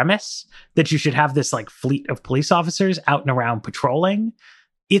the premise that you should have this like fleet of police officers out and around patrolling,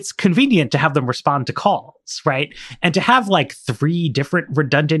 it's convenient to have them respond to calls, right? And to have like 3 different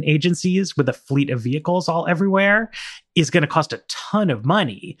redundant agencies with a fleet of vehicles all everywhere is going to cost a ton of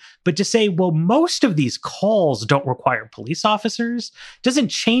money. But to say, well, most of these calls don't require police officers doesn't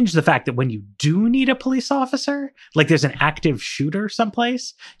change the fact that when you do need a police officer, like there's an active shooter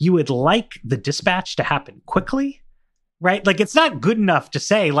someplace, you would like the dispatch to happen quickly. Right? Like, it's not good enough to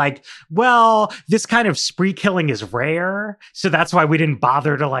say, like, well, this kind of spree killing is rare, so that's why we didn't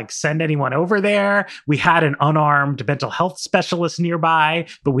bother to, like, send anyone over there. We had an unarmed mental health specialist nearby,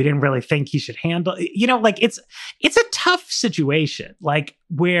 but we didn't really think he should handle, you know, like, it's a tough situation, like,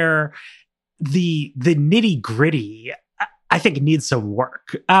 where the nitty gritty, I think, needs some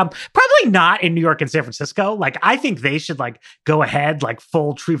work. Probably not in New York and San Francisco. Like, I think they should like go ahead, like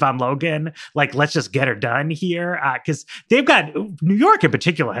full Trayvon Logan, like let's just get her done here. Because they've got, New York in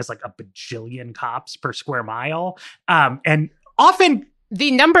particular has like a bajillion cops per square mile. And often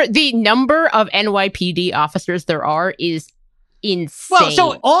the number of NYPD officers there are is insane. Well,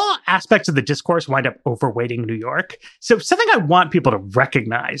 so all aspects of the discourse wind up overweighting New York. So something I want people to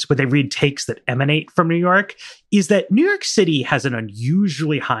recognize when they read takes that emanate from New York is that New York City has an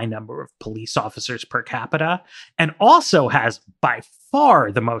unusually high number of police officers per capita, and also has by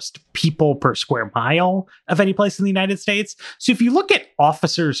far the most people per square mile of any place in the United States. So if you look at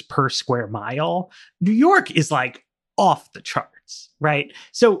officers per square mile, New York is like off the charts, right?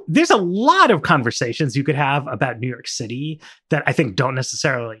 So there's a lot of conversations you could have about New York City that I think don't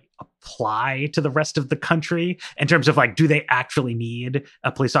necessarily apply to the rest of the country in terms of like, do they actually need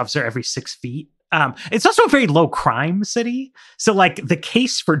a police officer every 6 feet? It's also a very low crime city. So like the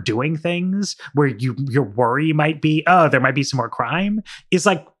case for doing things where your worry might be, oh, there might be some more crime is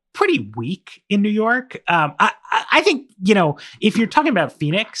like pretty weak in New York. I think, you know, if you're talking about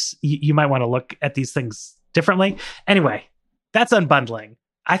Phoenix, you might want to look at these things differently. Anyway, that's unbundling.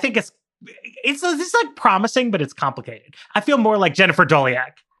 I think it's like promising, but it's complicated. I feel more like Jennifer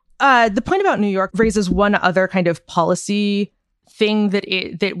Doliak. The point about New York raises one other kind of policy thing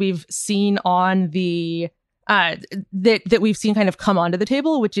that we've seen on the that we've seen kind of come onto the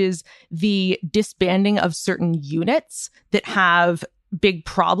table, which is the disbanding of certain units that have big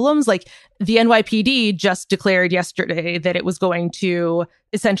problems. Like the NYPD just declared yesterday that it was going to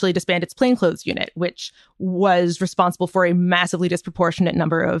essentially disband its plainclothes unit, which was responsible for a massively disproportionate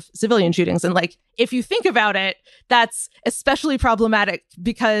number of civilian shootings. And like, if you think about it, that's especially problematic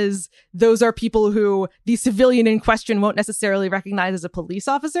because those are people who the civilian in question won't necessarily recognize as a police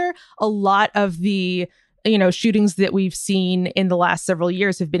officer. A lot of the shootings that we've seen in the last several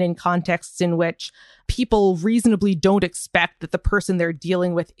years have been in contexts in which people reasonably don't expect that the person they're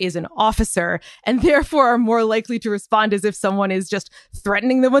dealing with is an officer, and therefore are more likely to respond as if someone is just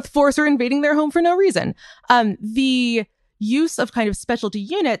threatening them with force or invading their home for no reason. The use of kind of specialty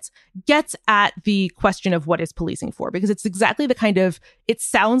units gets at the question of what is policing for, because it's exactly the kind of, it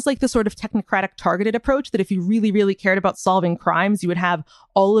sounds like the sort of technocratic targeted approach that if you really, really cared about solving crimes, you would have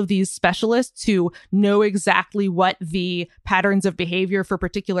all of these specialists who know exactly what the patterns of behavior for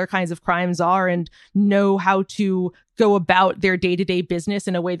particular kinds of crimes are and know how to go about their day-to-day business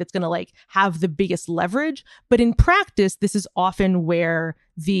in a way that's going to like have the biggest leverage. But in practice, this is often where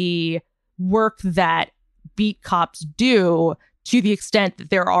the work that beat cops do, to the extent that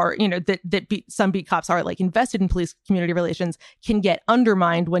there are, some beat cops are like invested in police community relations, can get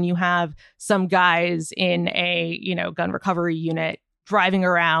undermined when you have some guys in a, gun recovery unit driving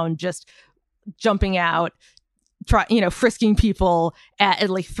around, just jumping out, frisking people and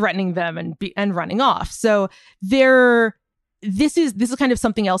like threatening them and running off. So this is kind of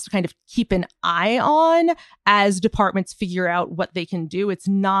something else to kind of keep an eye on as departments figure out what they can do. It's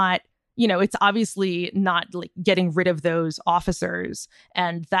not, it's obviously not like getting rid of those officers,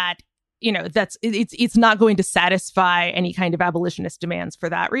 and that it's not going to satisfy any kind of abolitionist demands for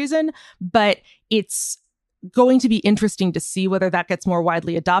that reason. But it's going to be interesting to see whether that gets more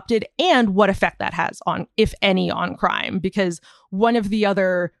widely adopted and what effect that has on, if any, on crime. Because one of the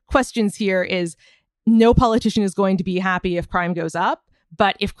other questions here is no politician is going to be happy if crime goes up.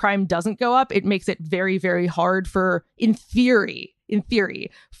 But if crime doesn't go up, it makes it very, very hard for, in theory,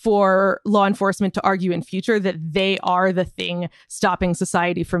 for law enforcement to argue in future that they are the thing stopping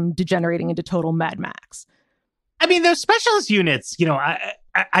society from degenerating into total Mad Max. I mean, those specialist units,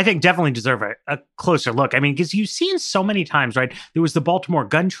 I think definitely deserve a closer look. I mean, because you've seen so many times, right? There was the Baltimore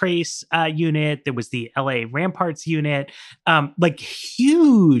Gun Trace unit. There was the LA Ramparts unit. Like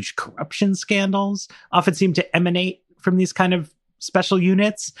huge corruption scandals often seem to emanate from these kind of special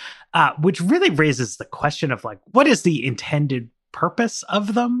units, which really raises the question of like, what is the intended purpose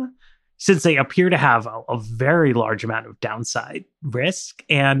of them? Since they appear to have a very large amount of downside risk.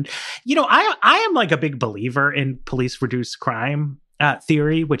 And, I am like a big believer in police reduce crime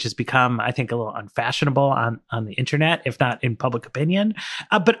theory, which has become, I think, a little unfashionable on the internet, if not in public opinion.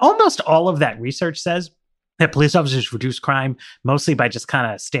 But almost all of that research says that police officers reduce crime mostly by just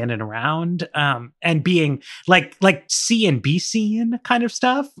kind of standing around and being like see and be seen kind of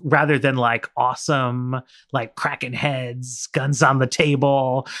stuff, rather than like awesome, like cracking heads, guns on the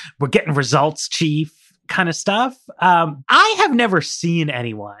table, we're getting results, chief kind of stuff. I have never seen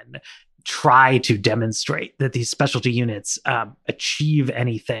anyone try to demonstrate that these specialty units achieve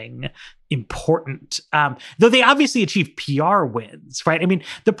anything important, though they obviously achieve PR wins, right? I mean,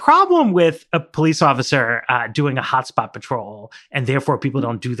 the problem with a police officer doing a hotspot patrol and therefore people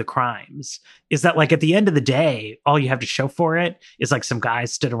don't do the crimes is that, like, at the end of the day, all you have to show for it is like some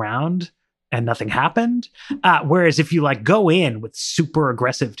guys stood around and nothing happened. Whereas if you like go in with super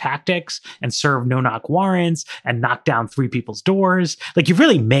aggressive tactics and serve no-knock warrants and knock down 3 people's doors, like you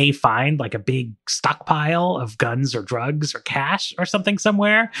really may find like a big stockpile of guns or drugs or cash or something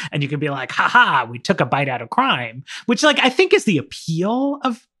somewhere. And you can be like, haha, we took a bite out of crime, which like I think is the appeal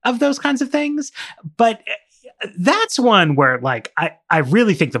of those kinds of things. But that's one where like I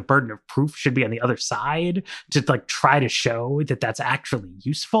really think the burden of proof should be on the other side to like try to show that that's actually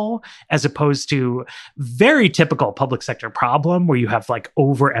useful, as opposed to very typical public sector problem where you have like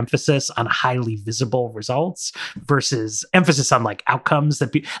overemphasis on highly visible results versus emphasis on like outcomes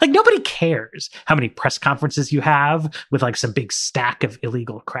that like nobody cares how many press conferences you have with like some big stack of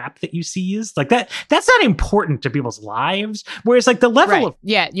illegal crap that you seized. Like that's not important to people's lives. Whereas like the level of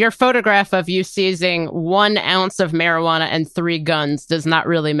your photograph of you seizing 1 ounce of marijuana and 3 guns does not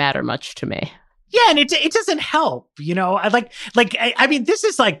really matter much to me. Yeah, and it doesn't help, you know. I mean, this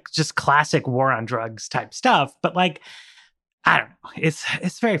is like just classic war on drugs type stuff, but like, I don't know.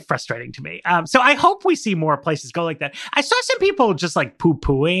 It's very frustrating to me. So I hope we see more places go like that. I saw some people just like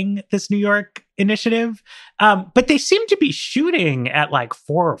poo-pooing this New York initiative, but they seem to be shooting at like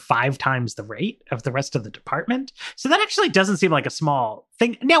 4 or 5 times the rate of the rest of the department. So that actually doesn't seem like a small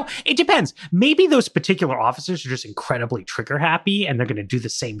thing. Now, it depends. Maybe those particular officers are just incredibly trigger happy and they're going to do the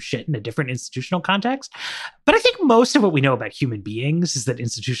same shit in a different institutional context. But I think most of what we know about human beings is that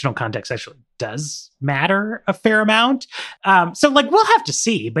institutional context actually does matter a fair amount. So like, we'll have to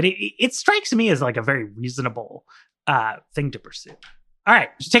see, but it strikes me as like a very reasonable thing to pursue. All right,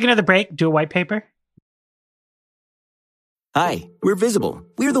 just take another break, do a white paper. Hi, we're Visible.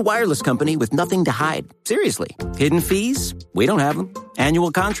 We're the wireless company with nothing to hide. Seriously. Hidden fees? We don't have them.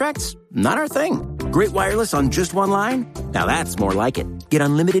 Annual contracts? Not our thing. Great wireless on just one line? Now that's more like it. Get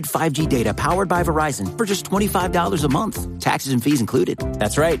unlimited 5G data powered by Verizon for just $25 a month. Taxes and fees included.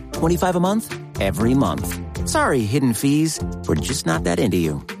 That's right, $25 a month, every month. Sorry, hidden fees. We're just not that into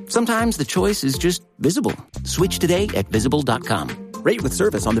you. Sometimes the choice is just Visible. Switch today at Visible.com. Rate with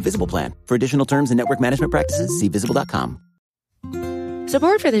service on the Visible plan. For additional terms and network management practices, see Visible.com.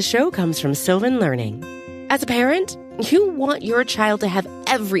 Support for this show comes from Sylvan Learning. As a parent, you want your child to have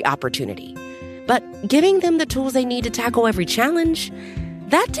every opportunity. But giving them the tools they need to tackle every challenge,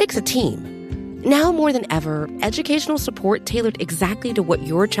 that takes a team. Now more than ever, educational support tailored exactly to what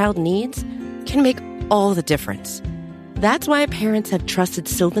your child needs can make all the difference. That's why parents have trusted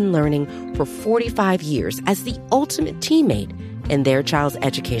Sylvan Learning for 45 years as the ultimate teammate in their child's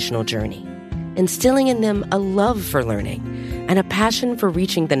educational journey, instilling in them a love for learning and a passion for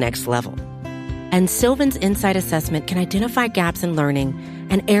reaching the next level. And Sylvan's Insight Assessment can identify gaps in learning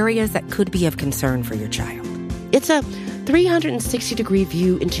and areas that could be of concern for your child. It's a 360-degree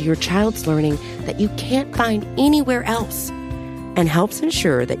view into your child's learning that you can't find anywhere else, and helps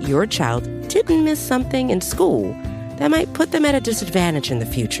ensure that your child didn't miss something in school that might put them at a disadvantage in the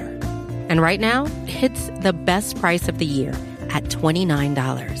future. And right now, it's the best price of the year at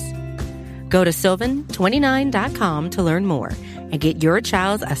 $29. Go to sylvan29.com to learn more and get your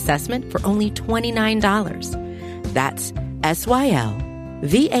child's assessment for only $29. That's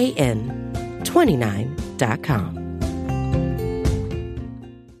SYLVAN29.com.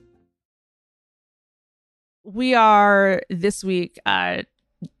 We are this week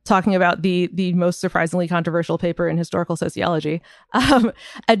talking about the most surprisingly controversial paper in historical sociology,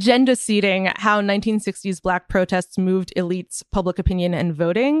 Agenda Seeding, How 1960s Black Protests Moved Elites, Public Opinion, and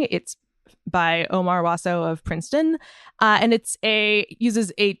Voting. It's by Omar Wasso of Princeton. And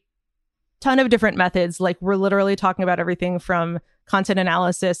uses a ton of different methods. Like, we're literally talking about everything from content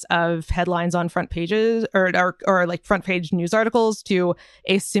analysis of headlines on front pages or like front page news articles to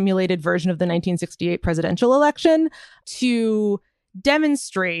a simulated version of the 1968 presidential election to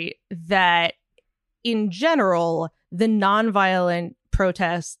demonstrate that in general, the nonviolent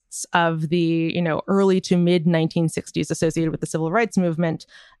protests of the, early to mid 1960s associated with the civil rights movement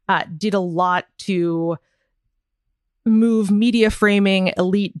did a lot to move media framing,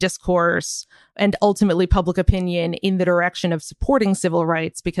 elite discourse, and ultimately public opinion in the direction of supporting civil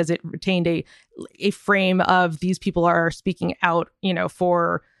rights, because it retained a frame of these people are speaking out,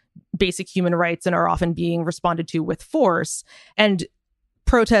 for basic human rights and are often being responded to with force. And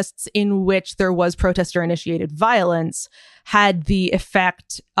protests in which there was protester-initiated violence had the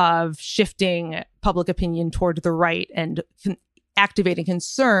effect of shifting public opinion toward the right and activating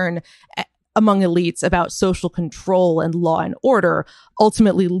concern among elites about social control and law and order,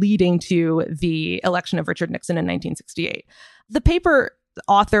 ultimately leading to the election of Richard Nixon in 1968. The paper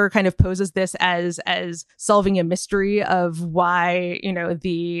author kind of poses this as solving a mystery of why,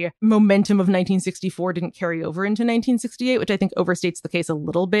 the momentum of 1964 didn't carry over into 1968, which I think overstates the case a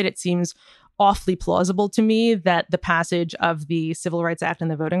little bit. It seems awfully plausible to me that the passage of the Civil Rights Act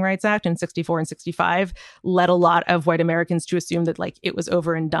and the Voting Rights Act in 64 and 65 led a lot of white Americans to assume that it was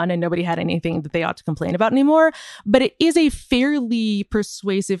over and done and nobody had anything that they ought to complain about anymore. But it is a fairly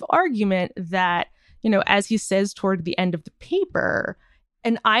persuasive argument that, as he says toward the end of the paper,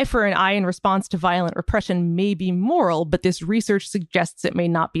 an eye for an eye in response to violent repression may be moral, but this research suggests it may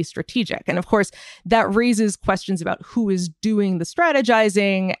not be strategic. And of course, that raises questions about who is doing the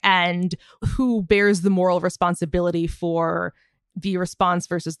strategizing and who bears the moral responsibility for the response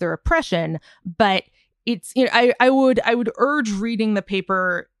versus the repression. But it's, I would urge reading the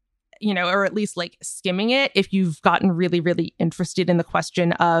paper, or at least skimming it if you've gotten really, really interested in the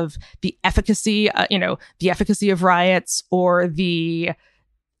question of the efficacy, the efficacy of riots or the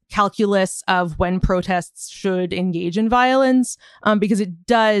calculus of when protests should engage in violence, because it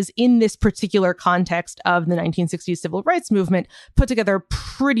does, in this particular context of the 1960s civil rights movement, put together a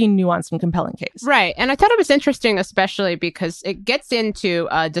pretty nuanced and compelling case. Right. And I thought it was interesting, especially because it gets into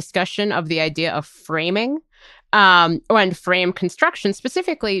a discussion of the idea of framing. And frame construction,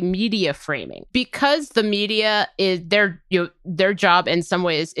 specifically media framing, because the media is their job in some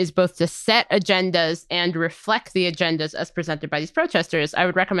ways is both to set agendas and reflect the agendas as presented by these protesters. I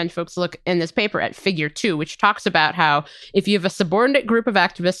would recommend folks look in this paper at Figure 2, which talks about how if you have a subordinate group of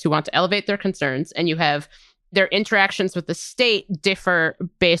activists who want to elevate their concerns and you have their interactions with the state differ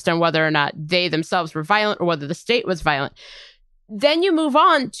based on whether or not they themselves were violent or whether the state was violent, then you move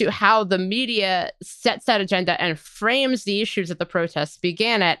on to how the media sets that agenda and frames the issues that the protests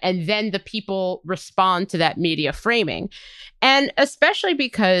began at, and then the people respond to that media framing. And especially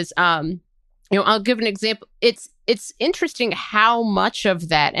because, I'll give an example. It's interesting how much of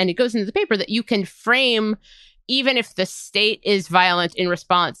that, and it goes into the paper, that you can frame, even if the state is violent in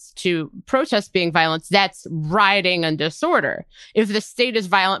response to protests being violent, that's rioting and disorder. If the state is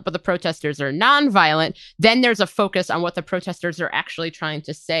violent but the protesters are nonviolent, then there's a focus on what the protesters are actually trying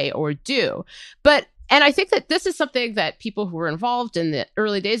to say or do. And I think that this is something that people who were involved in the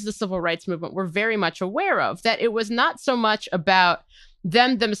early days of the civil rights movement were very much aware of, that it was not so much about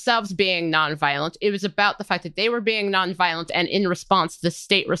them themselves being nonviolent. It was about the fact that they were being nonviolent, and in response, the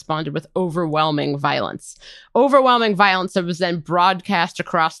state responded with overwhelming violence. Overwhelming violence that was then broadcast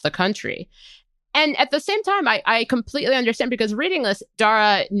across the country. And at the same time, I completely understand, because reading this,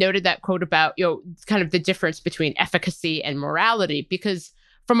 Dara noted that quote about, kind of the difference between efficacy and morality, because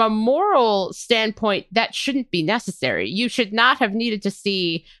from a moral standpoint, that shouldn't be necessary. You should not have needed to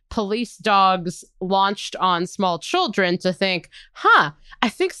see police dogs launched on small children to think, I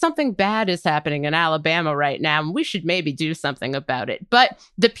think something bad is happening in Alabama right now, and we should maybe do something about it. But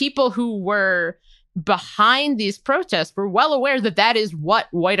the people who were behind these protests were well aware that that is what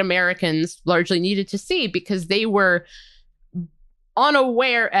white Americans largely needed to see, because they were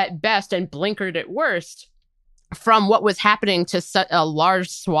unaware at best and blinkered at worst from what was happening to such a large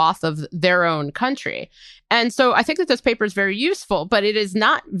swath of their own country. And so I think that this paper is very useful, but it is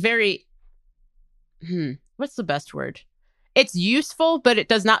not very what's the best word? It's useful, but it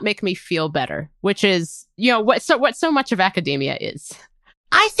does not make me feel better, which is, what so much of academia is.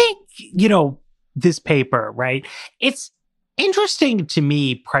 I think, this paper, right? It's interesting to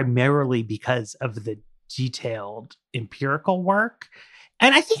me primarily because of the detailed empirical work.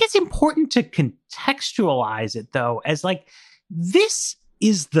 And I think it's important to contextualize it, though, as like, this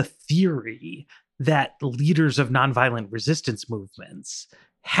is the theory that leaders of nonviolent resistance movements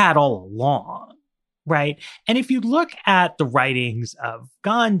had all along, right? And if you look at the writings of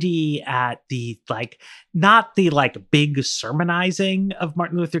Gandhi, at the not the big sermonizing of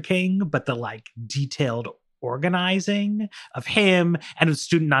Martin Luther King, but the detailed organizing of him and the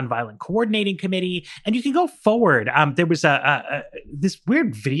Student Nonviolent Coordinating Committee. And you can go forward. There was this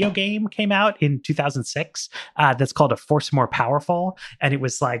weird video game came out in 2006 that's called A Force More Powerful. And it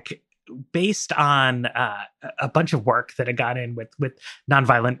was based on a bunch of work that had gone in with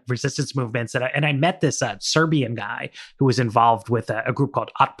nonviolent resistance movements. And I met this Serbian guy who was involved with a group called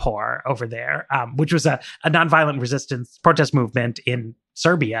Otpor over there, which was a nonviolent resistance protest movement in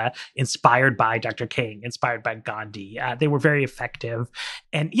Serbia, inspired by Dr. King, inspired by Gandhi. They were very effective.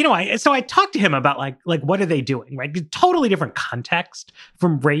 And, so I talked to him about what are they doing, right? Totally different context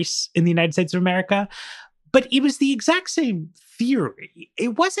from race in the United States of America. But it was the exact same theory.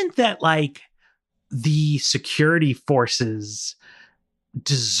 It wasn't that the security forces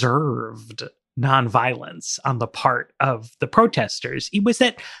deserved nonviolence on the part of the protesters. It was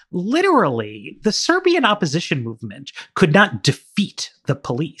that literally the Serbian opposition movement could not defeat the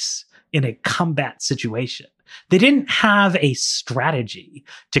police in a combat situation. They didn't have a strategy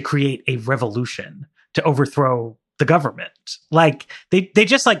to create a revolution to overthrow the government. They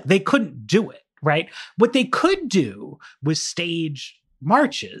just they couldn't do it. Right. What they could do was stage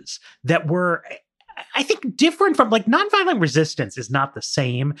marches that were, I think, different from nonviolent resistance is not the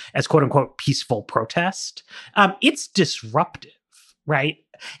same as quote unquote peaceful protest. It's disruptive. Right.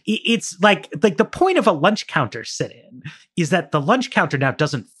 It's the point of a lunch counter sit-in is that the lunch counter now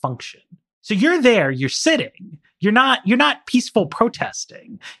doesn't function. So you're there, you're sitting. You're not peaceful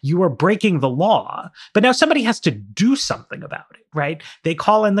protesting. You are breaking the law. But now somebody has to do something about it, right? They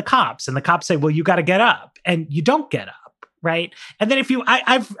call in the cops and the cops say, well, you got to get up, and you don't get up, right? And then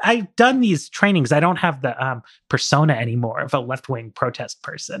I've done these trainings. I don't have the persona anymore of a left-wing protest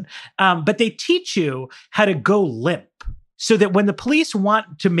person. But they teach you how to go limp so that when the police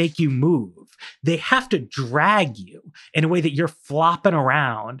want to make you move, they have to drag you in a way that you're flopping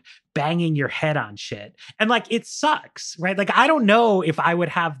around, banging your head on shit. And it sucks, right? I don't know if I would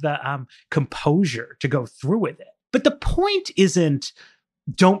have the composure to go through with it. But the point isn't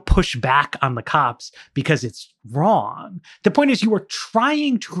don't push back on the cops because it's wrong. The point is you were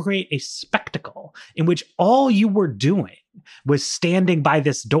trying to create a spectacle in which all you were doing was standing by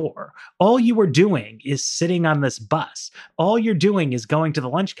this door. All you were doing is sitting on this bus. All you're doing is going to the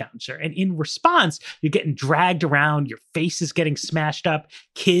lunch counter. And in response, you're getting dragged around. Your face is getting smashed up.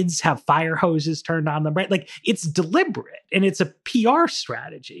 Kids have fire hoses turned on them, right? It's deliberate and it's a PR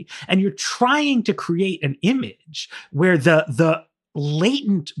strategy. And you're trying to create an image where the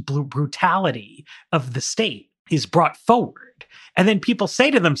latent brutality of the state is brought forward. And then people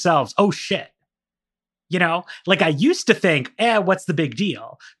say to themselves, oh shit. I used to think, what's the big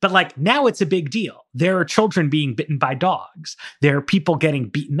deal? But now it's a big deal. There are children being bitten by dogs. There are people getting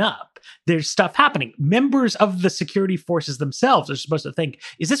beaten up. There's stuff happening. Members of the security forces themselves are supposed to think,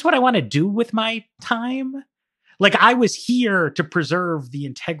 is this what I want to do with my time? I was here to preserve the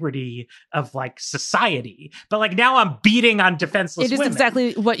integrity of society, but now I'm beating on defenseless women. It is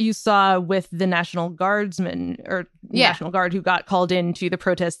exactly what you saw with the National Guardsmen or National Guard who got called into the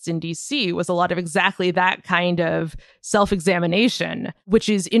protests in DC was a lot of exactly that kind of self-examination, which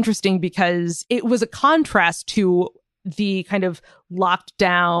is interesting because it was a contrast to the kind of locked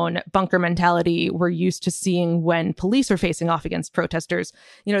down bunker mentality we're used to seeing when police are facing off against protesters.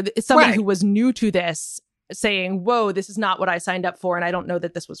 Somebody who was new to this saying, whoa, this is not what I signed up for, and I don't know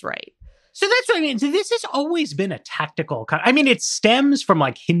that this was right. So that's what I mean. So this has always been a tactical... it stems from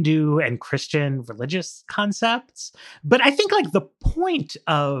Hindu and Christian religious concepts. But I think the point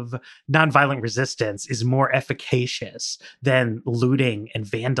of nonviolent resistance is more efficacious than looting and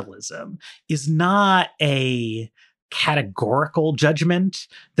vandalism, is not a categorical judgment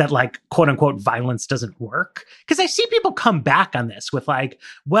that quote unquote violence doesn't work. Because I see people come back on this with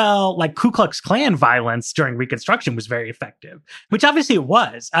Ku Klux Klan violence during Reconstruction was very effective, which obviously it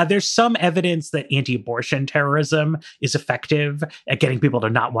was. There's some evidence that anti-abortion terrorism is effective at getting people to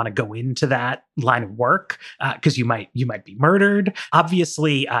not want to go into that line of work because you might be murdered.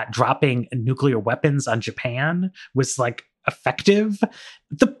 Obviously, dropping nuclear weapons on Japan was effective.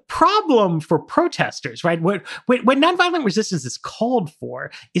 The problem for protesters, right, when nonviolent resistance is called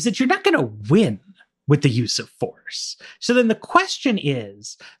for, is that you're not going to win with the use of force. So then the question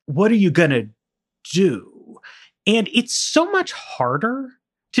is, what are you going to do? And it's so much harder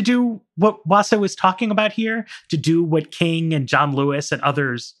to do what Wasa was talking about here, to do what King and John Lewis and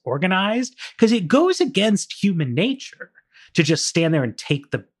others organized, because it goes against human nature to just stand there and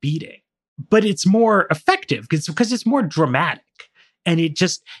take the beating. But it's more effective because it's more dramatic. And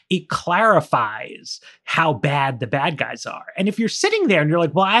it clarifies how bad the bad guys are. And if you're sitting there and you're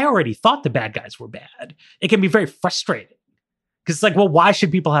like, well, I already thought the bad guys were bad, it can be very frustrating. Because it's like, well, why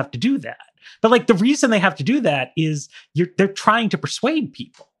should people have to do that? But like the reason they have to do that is they're trying to persuade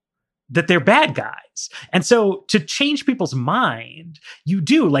people that they're bad guys. And so to change people's mind, you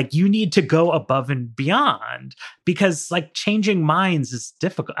need to go above and beyond, because like changing minds is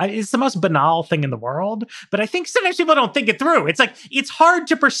difficult. It's the most banal thing in the world, but I think sometimes people don't think it through. It's like, it's hard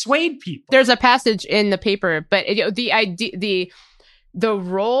to persuade people. There's a passage in the paper, but the idea, the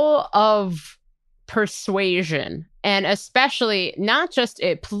role of persuasion, and especially not just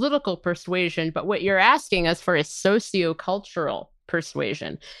a political persuasion, but what you're asking us for is sociocultural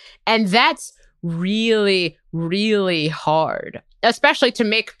persuasion. And that's really, really hard, especially to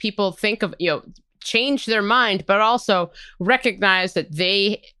make people think of, change their mind, but also recognize that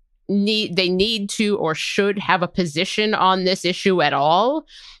they need to or should have a position on this issue at all,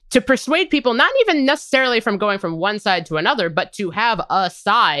 to persuade people, not even necessarily from going from one side to another, but to have a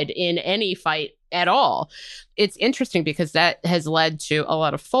side in any fight at all. It's interesting because that has led to a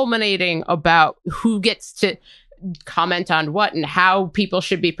lot of fulminating about who gets to comment on what and how people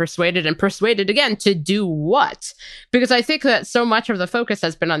should be persuaded, and persuaded again to do what. Because I think that so much of the focus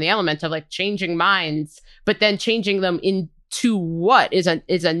has been on the element of like changing minds, but then changing them into what is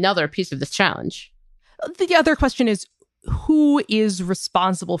another piece of this challenge. The other question is, who is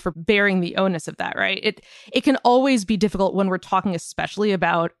responsible for bearing the onus of that, right? It can always be difficult when we're talking especially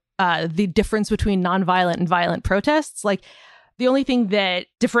about the difference between nonviolent and violent protests. Like, the only thing that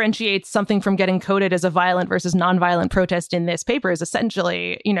differentiates something from getting coded as a violent versus nonviolent protest in this paper is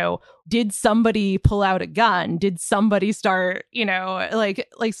essentially, did somebody pull out a gun? Did somebody start,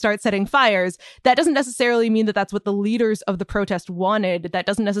 start setting fires? That doesn't necessarily mean that that's what the leaders of the protest wanted. That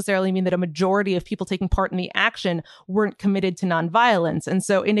doesn't necessarily mean that a majority of people taking part in the action weren't committed to nonviolence. And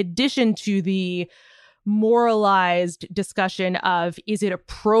so in addition to the moralized discussion of, is it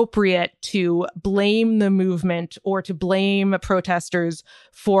appropriate to blame the movement or to blame protesters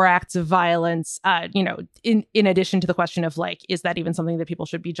for acts of violence, in addition to the question of like, is that even something that people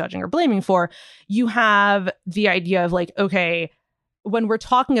should be judging or blaming for? You have the idea of like, okay, when we're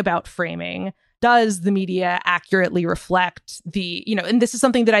talking about framing, does the media accurately reflect the, and this is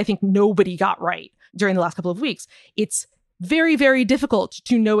something that I think nobody got right during the last couple of weeks. It's very, very difficult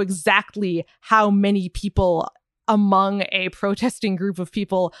to know exactly how many people among a protesting group of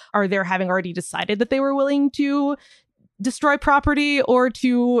people are there having already decided that they were willing to destroy property or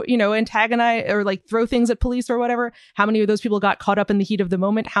to, antagonize or like throw things at police or whatever. How many of those people got caught up in the heat of the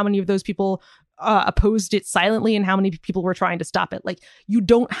moment? How many of those people opposed it silently? And how many people were trying to stop it? Like, you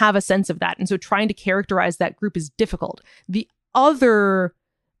don't have a sense of that. And so trying to characterize that group is difficult. The other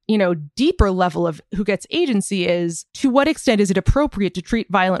deeper level of who gets agency is, to what extent is it appropriate to treat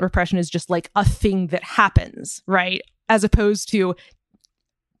violent repression as just like a thing that happens, right? As opposed to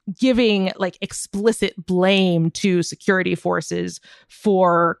giving like explicit blame to security forces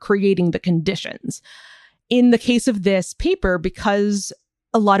for creating the conditions. In the case of this paper, because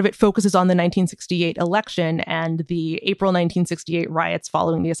a lot of it focuses on the 1968 election and the April 1968 riots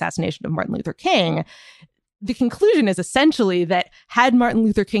following the assassination of Martin Luther King, the conclusion is essentially that had Martin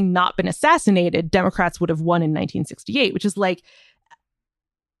Luther King not been assassinated, Democrats would have won in 1968, which is like,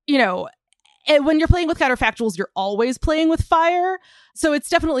 when you're playing with counterfactuals, you're always playing with fire. So it's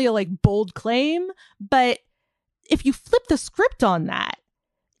definitely a like bold claim. But if you flip the script on that,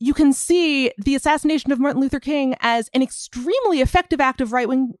 you can see the assassination of Martin Luther King as an extremely effective act of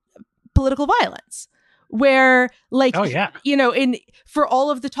right-wing political violence. Where like, for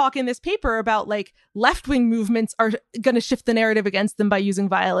all of the talk in this paper about like left-wing movements are going to shift the narrative against them by using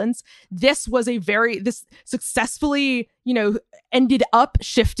violence, this successfully, ended up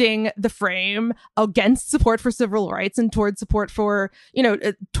shifting the frame against support for civil rights and towards support for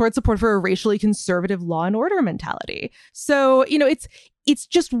a racially conservative law and order mentality. So, it's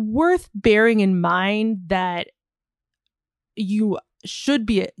just worth bearing in mind that you should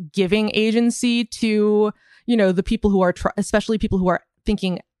be giving agency to, the people who are, especially people who are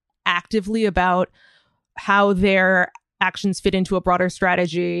thinking actively about how their actions fit into a broader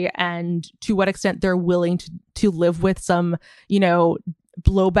strategy and to what extent they're willing to live with some,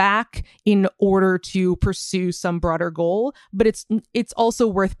 blowback in order to pursue some broader goal. But it's also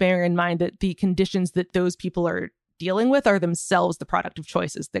worth bearing in mind that the conditions that those people are dealing with are themselves the product of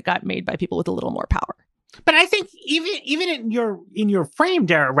choices that got made by people with a little more power. But I think even in your frame,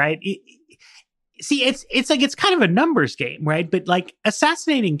 Dara, right? It's like it's kind of a numbers game, right? But like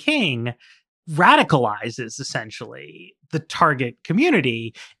assassinating King radicalizes essentially the target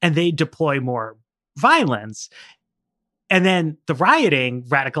community, and they deploy more violence. And then the rioting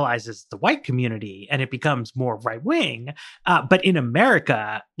radicalizes the white community, and it becomes more right wing. But in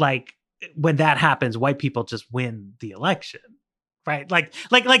America, like when that happens, white people just win the election. Right. Like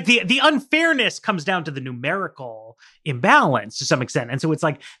the unfairness comes down to the numerical imbalance to some extent. And so it's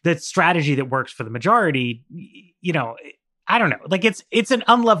like the strategy that works for the majority, I don't know, like it's an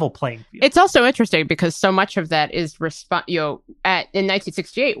unlevel playing field. It's also interesting because so much of that is in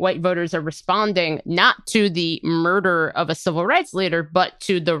 1968, white voters are responding not to the murder of a civil rights leader, but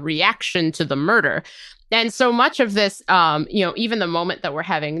to the reaction to the murder. And so much of this, even the moment that we're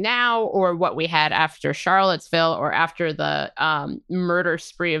having now, or what we had after Charlottesville, or after the murder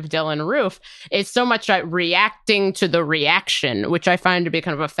spree of Dylann Roof, is so much reacting to the reaction, which I find to be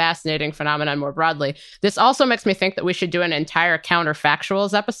kind of a fascinating phenomenon more broadly. This also makes me think that we should do an entire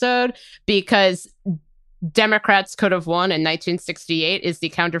counterfactuals episode, because Democrats could have won in 1968 is the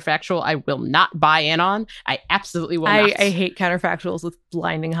counterfactual I will not buy in on. I absolutely will not. I hate counterfactuals with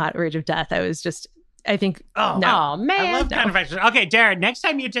blinding hot rage of death. I think, no. Oh, man. I love counterfactuals. Okay, Darren, next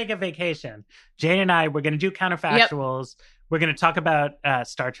time you take a vacation, Jane and I, we're going to do counterfactuals. Yep. We're going to talk about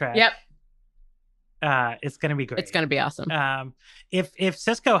Star Trek. Yep. It's going to be great. It's going to be awesome. If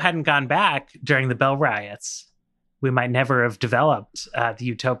Cisco hadn't gone back during the Bell riots, we might never have developed the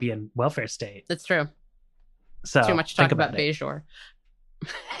utopian welfare state. That's true. So too much to talk about Bejor.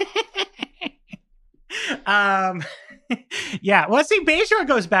 Yeah. Well, see, Bejor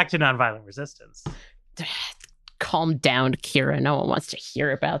goes back to nonviolent resistance. Calm down, Kira. No one wants to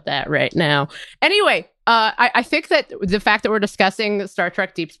hear about that right now. Anyway, I think that the fact that we're discussing Star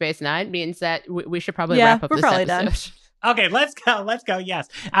Trek Deep Space Nine means that we should probably wrap up this episode. Done. Okay, let's go. Yes.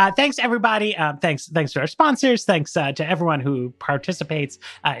 Thanks, everybody. Thanks to our sponsors. Thanks to everyone who participates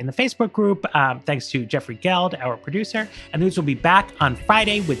in the Facebook group. Thanks to Jeffrey Geld, our producer. And News will be back on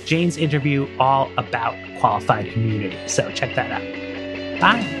Friday with Jane's interview all about qualified immunity. So check that out.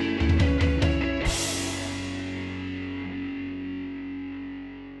 Bye.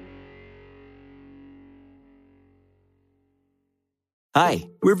 Hi,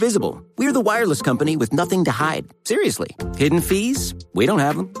 we're Visible. We're the wireless company with nothing to hide. Seriously. Hidden fees? We don't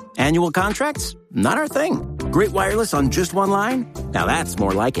have them. Annual contracts? Not our thing. Great wireless on just one line? Now that's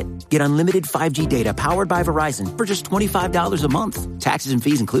more like it. Get unlimited 5G data powered by Verizon for just $25 a month. Taxes and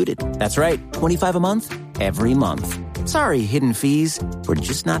fees included. That's right, $25 a month, every month. Sorry, hidden fees. We're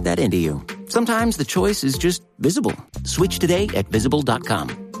just not that into you. Sometimes the choice is just Visible. Switch today at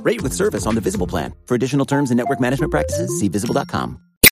Visible.com. Rate with service on the Visible plan. For additional terms and network management practices, see Visible.com.